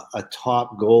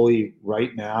top goalie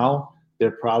right now, they're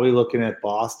probably looking at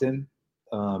Boston.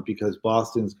 Because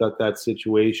Boston's got that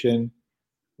situation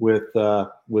with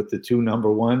the two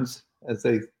number ones, as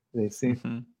they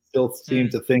still seem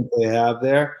to think they have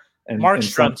there, and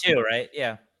Markstrom too, right?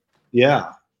 Yeah,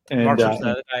 and Markstrom's the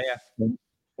other guy,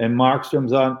 and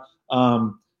Markstrom's on.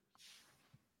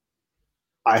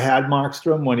 I had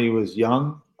Markstrom when he was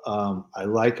young. I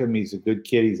like him. He's a good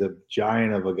kid. He's a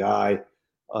giant of a guy.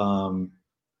 I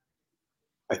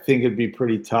think it'd be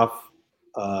pretty tough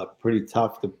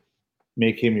to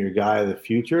make him your guy of the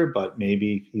future, but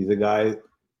maybe he's a guy,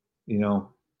 I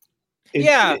think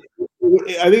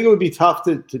it would be tough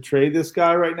to trade this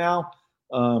guy right now.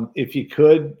 If you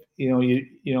could,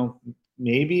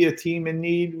 maybe a team in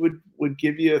need would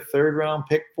give you a third round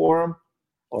pick for him,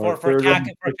 or for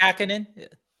Kähkönen.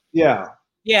 Yeah,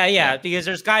 because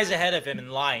there's guys ahead of him in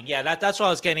line. Yeah, that's what I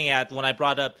was getting at when I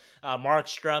brought up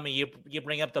Markstrom, and you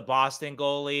bring up the Boston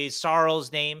goalies.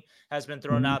 Saros' name has been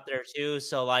thrown out there too.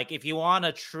 So like, if you want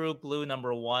a true blue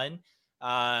number one,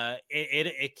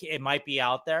 it might be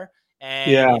out there. And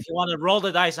if you want to roll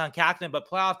the dice on Kähkönen, but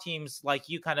playoff teams, like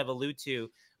you kind of allude to,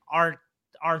 aren't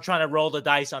trying to roll the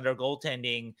dice on their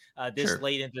goaltending this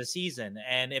late into the season.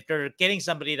 And if they're getting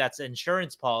somebody that's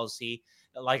insurance policy,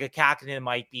 like a Kähkönen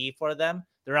might be for them,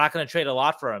 they're not going to trade a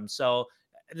lot for him. So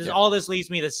all this leads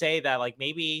me to say that, like,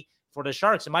 maybe for the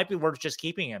Sharks, it might be worth just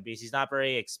keeping him because he's not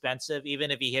very expensive. Even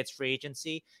if he hits free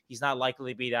agency, he's not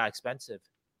likely to be that expensive.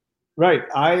 Right.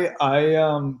 I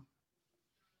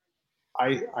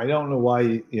don't know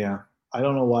why. I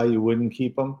don't know why you wouldn't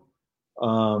keep him.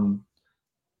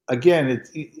 Again,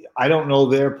 I don't know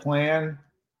their plan,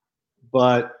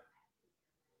 but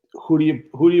who do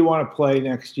you want to play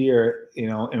next year?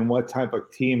 And what type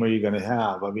of team are you going to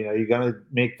have? I mean, are you going to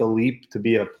make the leap to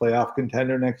be a playoff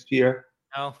contender next year?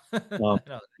 No,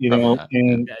 Um,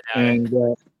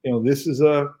 no, this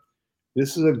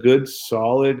is a good,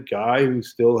 solid guy who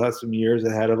still has some years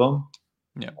ahead of him.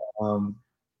 Yeah.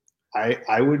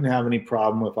 I wouldn't have any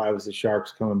problem if I was the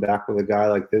Sharks coming back with a guy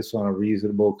like this on a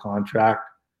reasonable contract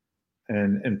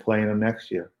and playing him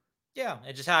next year. Yeah,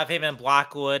 and just have him in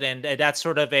Blackwood, and that's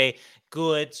sort of a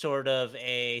good sort of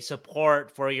a support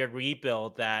for your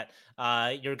rebuild that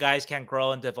your guys can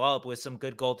grow and develop with some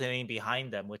good goaltending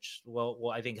behind them, which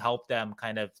will I think help them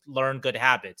kind of learn good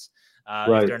habits.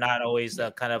 Right. If they're not always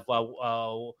kind of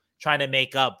trying to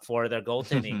make up for their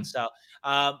goaltending. So,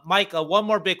 Mike, one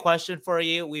more big question for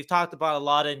you. We've talked about a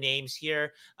lot of names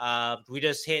here. We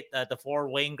just hit the four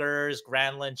wingers: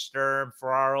 Granlund, Sturm,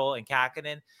 Ferraro, and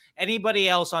Kakinen. Anybody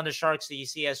else on the Sharks that you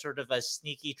see as sort of a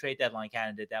sneaky trade deadline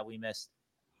candidate that we missed?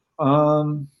 Let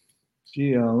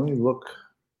me look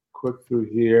quick through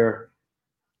here.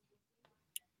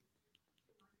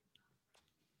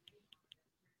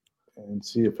 And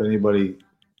see if anybody.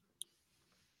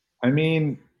 I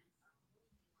mean,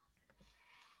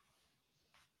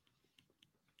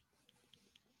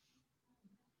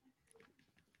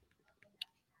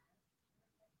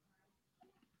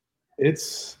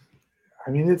 it's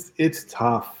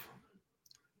tough.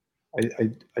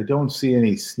 I don't see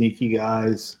any sneaky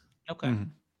guys. Okay.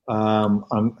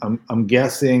 I'm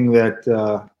guessing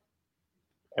that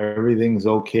everything's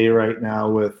okay right now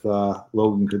with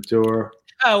Logan Couture.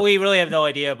 We really have no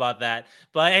idea about that.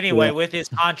 But anyway, with his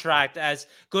contract, as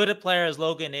good a player as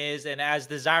Logan is, and as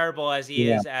desirable as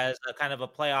he is as a kind of a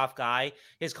playoff guy,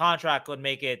 his contract would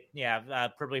make it,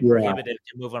 probably prohibitive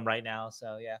to move him right now.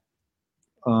 So, yeah.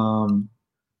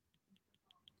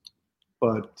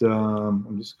 But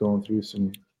I'm just going through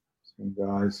some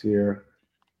guys here.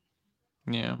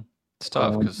 Yeah, it's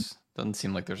tough because it doesn't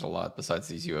seem like there's a lot besides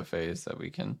these UFAs that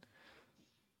we can.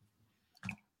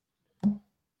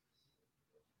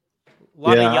 A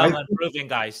lot of young, unproven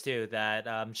guys too that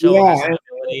show some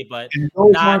ability, but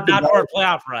not for a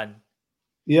playoff run.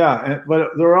 Yeah,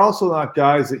 but they're also not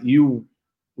guys that you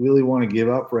really want to give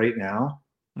up right now.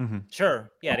 Mm-hmm. Sure.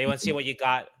 Yeah, they want to see what you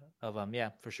got of them. Yeah,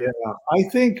 for sure. Yeah, I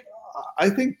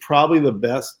think probably the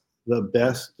best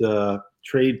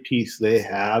trade piece they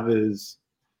have is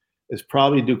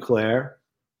probably Duclair.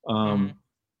 And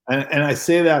I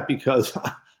say that because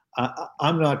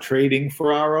I'm not trading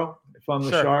Ferraro if I'm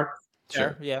the Shark.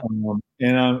 Sure. Yeah.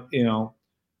 And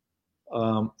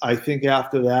I think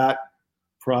after that,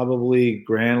 probably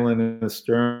Granlund and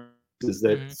Sturm is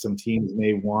that some teams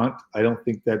may want. I don't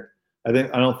think they're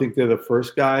the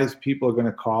first guys people are going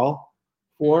to call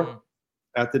for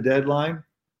at the deadline.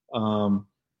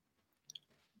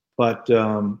 But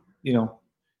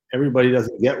everybody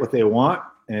doesn't get what they want,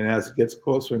 and as it gets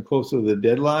closer and closer to the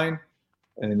deadline,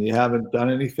 and you haven't done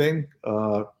anything,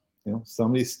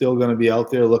 somebody's still going to be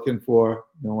out there looking for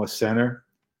a center,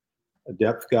 a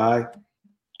depth guy.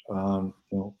 I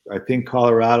think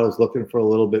Colorado's looking for a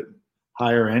little bit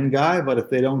higher end guy, but if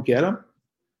they don't get him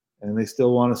and they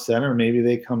still want a center, maybe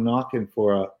they come knocking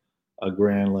for a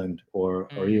Granlund or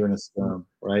even a Sturm,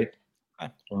 right?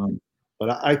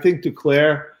 But I think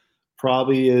Duclair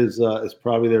probably is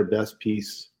probably their best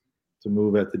piece to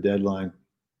move at the deadline.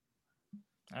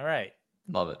 All right.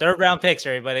 Love it. Third round picks,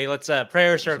 everybody. Let's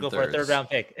prayer circle for a third round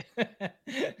pick.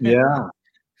 Yeah.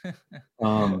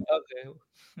 Okay.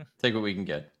 Take what we can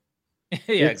get.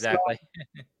 Yeah, exactly.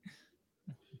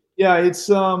 Yeah, it's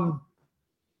an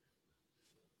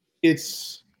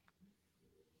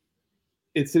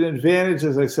advantage,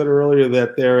 as I said earlier,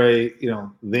 that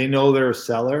they know they're a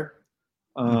seller.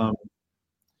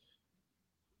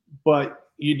 But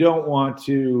you don't want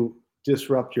to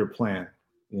disrupt your plan,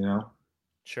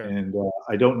 Sure. And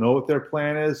I don't know what their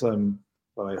plan is.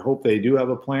 But I hope they do have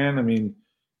a plan. I mean,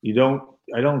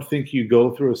 I don't think you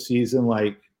go through a season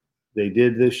like they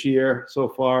did this year so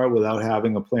far without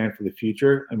having a plan for the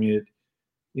future. I mean,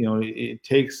 it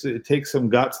takes some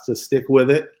guts to stick with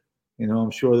it.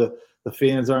 I'm sure the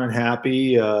fans aren't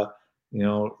happy, and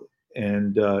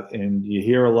you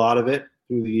hear a lot of it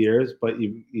through the years, but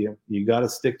you got to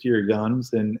stick to your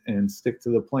guns and stick to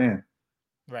the plan.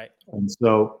 Right. And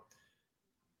so,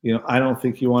 I don't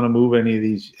think you want to move any of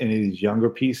these younger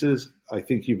pieces. I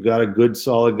think you've got a good,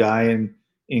 solid guy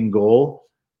in goal.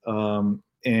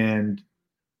 And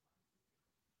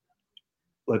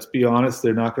let's be honest,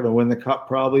 they're not going to win the cup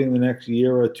probably in the next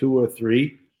year or 2 or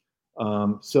 3.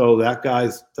 So that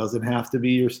guys doesn't have to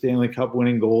be your Stanley Cup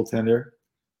winning goaltender.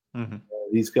 Mm-hmm.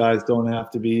 These guys don't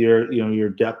have to be your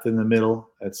depth in the middle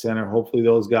at center. Hopefully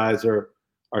those guys are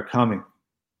coming.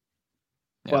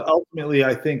 Yeah. But ultimately,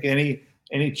 I think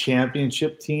any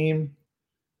championship team,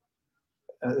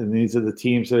 and these are the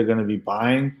teams that are going to be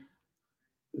buying,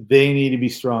 they need to be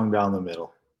strong down the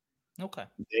middle. Okay.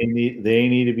 They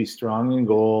need to be strong in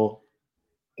goal,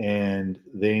 and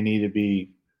they need to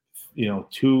be,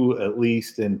 2 at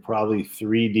least and probably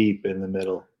 3 deep in the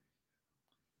middle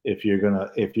if you're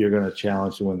gonna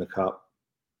challenge to win the cup.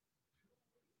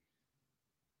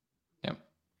 Yep.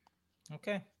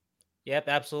 Okay. Yep,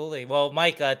 absolutely. Well,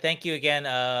 Mike, thank you again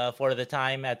for the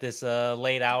time at this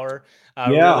late hour.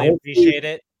 Really appreciate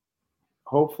it.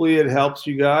 Hopefully it helps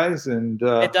you guys, and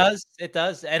it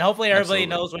does, and hopefully everybody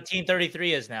knows what Team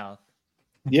 33 is now.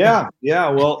 Yeah.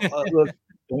 Well, look,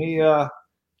 any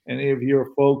of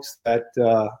your folks that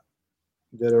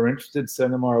are interested,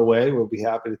 send them our way. We'll be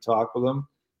happy to talk with them.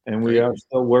 And we are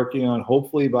still working on,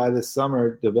 hopefully by this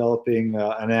summer, developing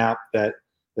an app that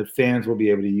fans will be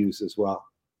able to use as well.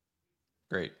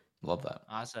 Great. Love that.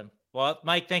 Awesome. Well,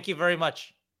 Mike, thank you very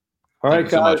much. All right,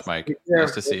 Thank you so much, Mike.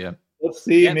 Nice to see you. Let's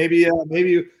see. Yep.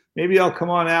 Maybe I'll come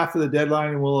on after the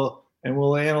deadline and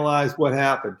we'll analyze what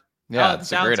happened. Yeah,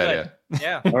 it's a great idea.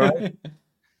 Yeah. All right.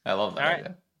 I love that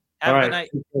idea. Have a good night.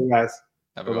 Guys.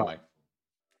 Have a good one, Mike.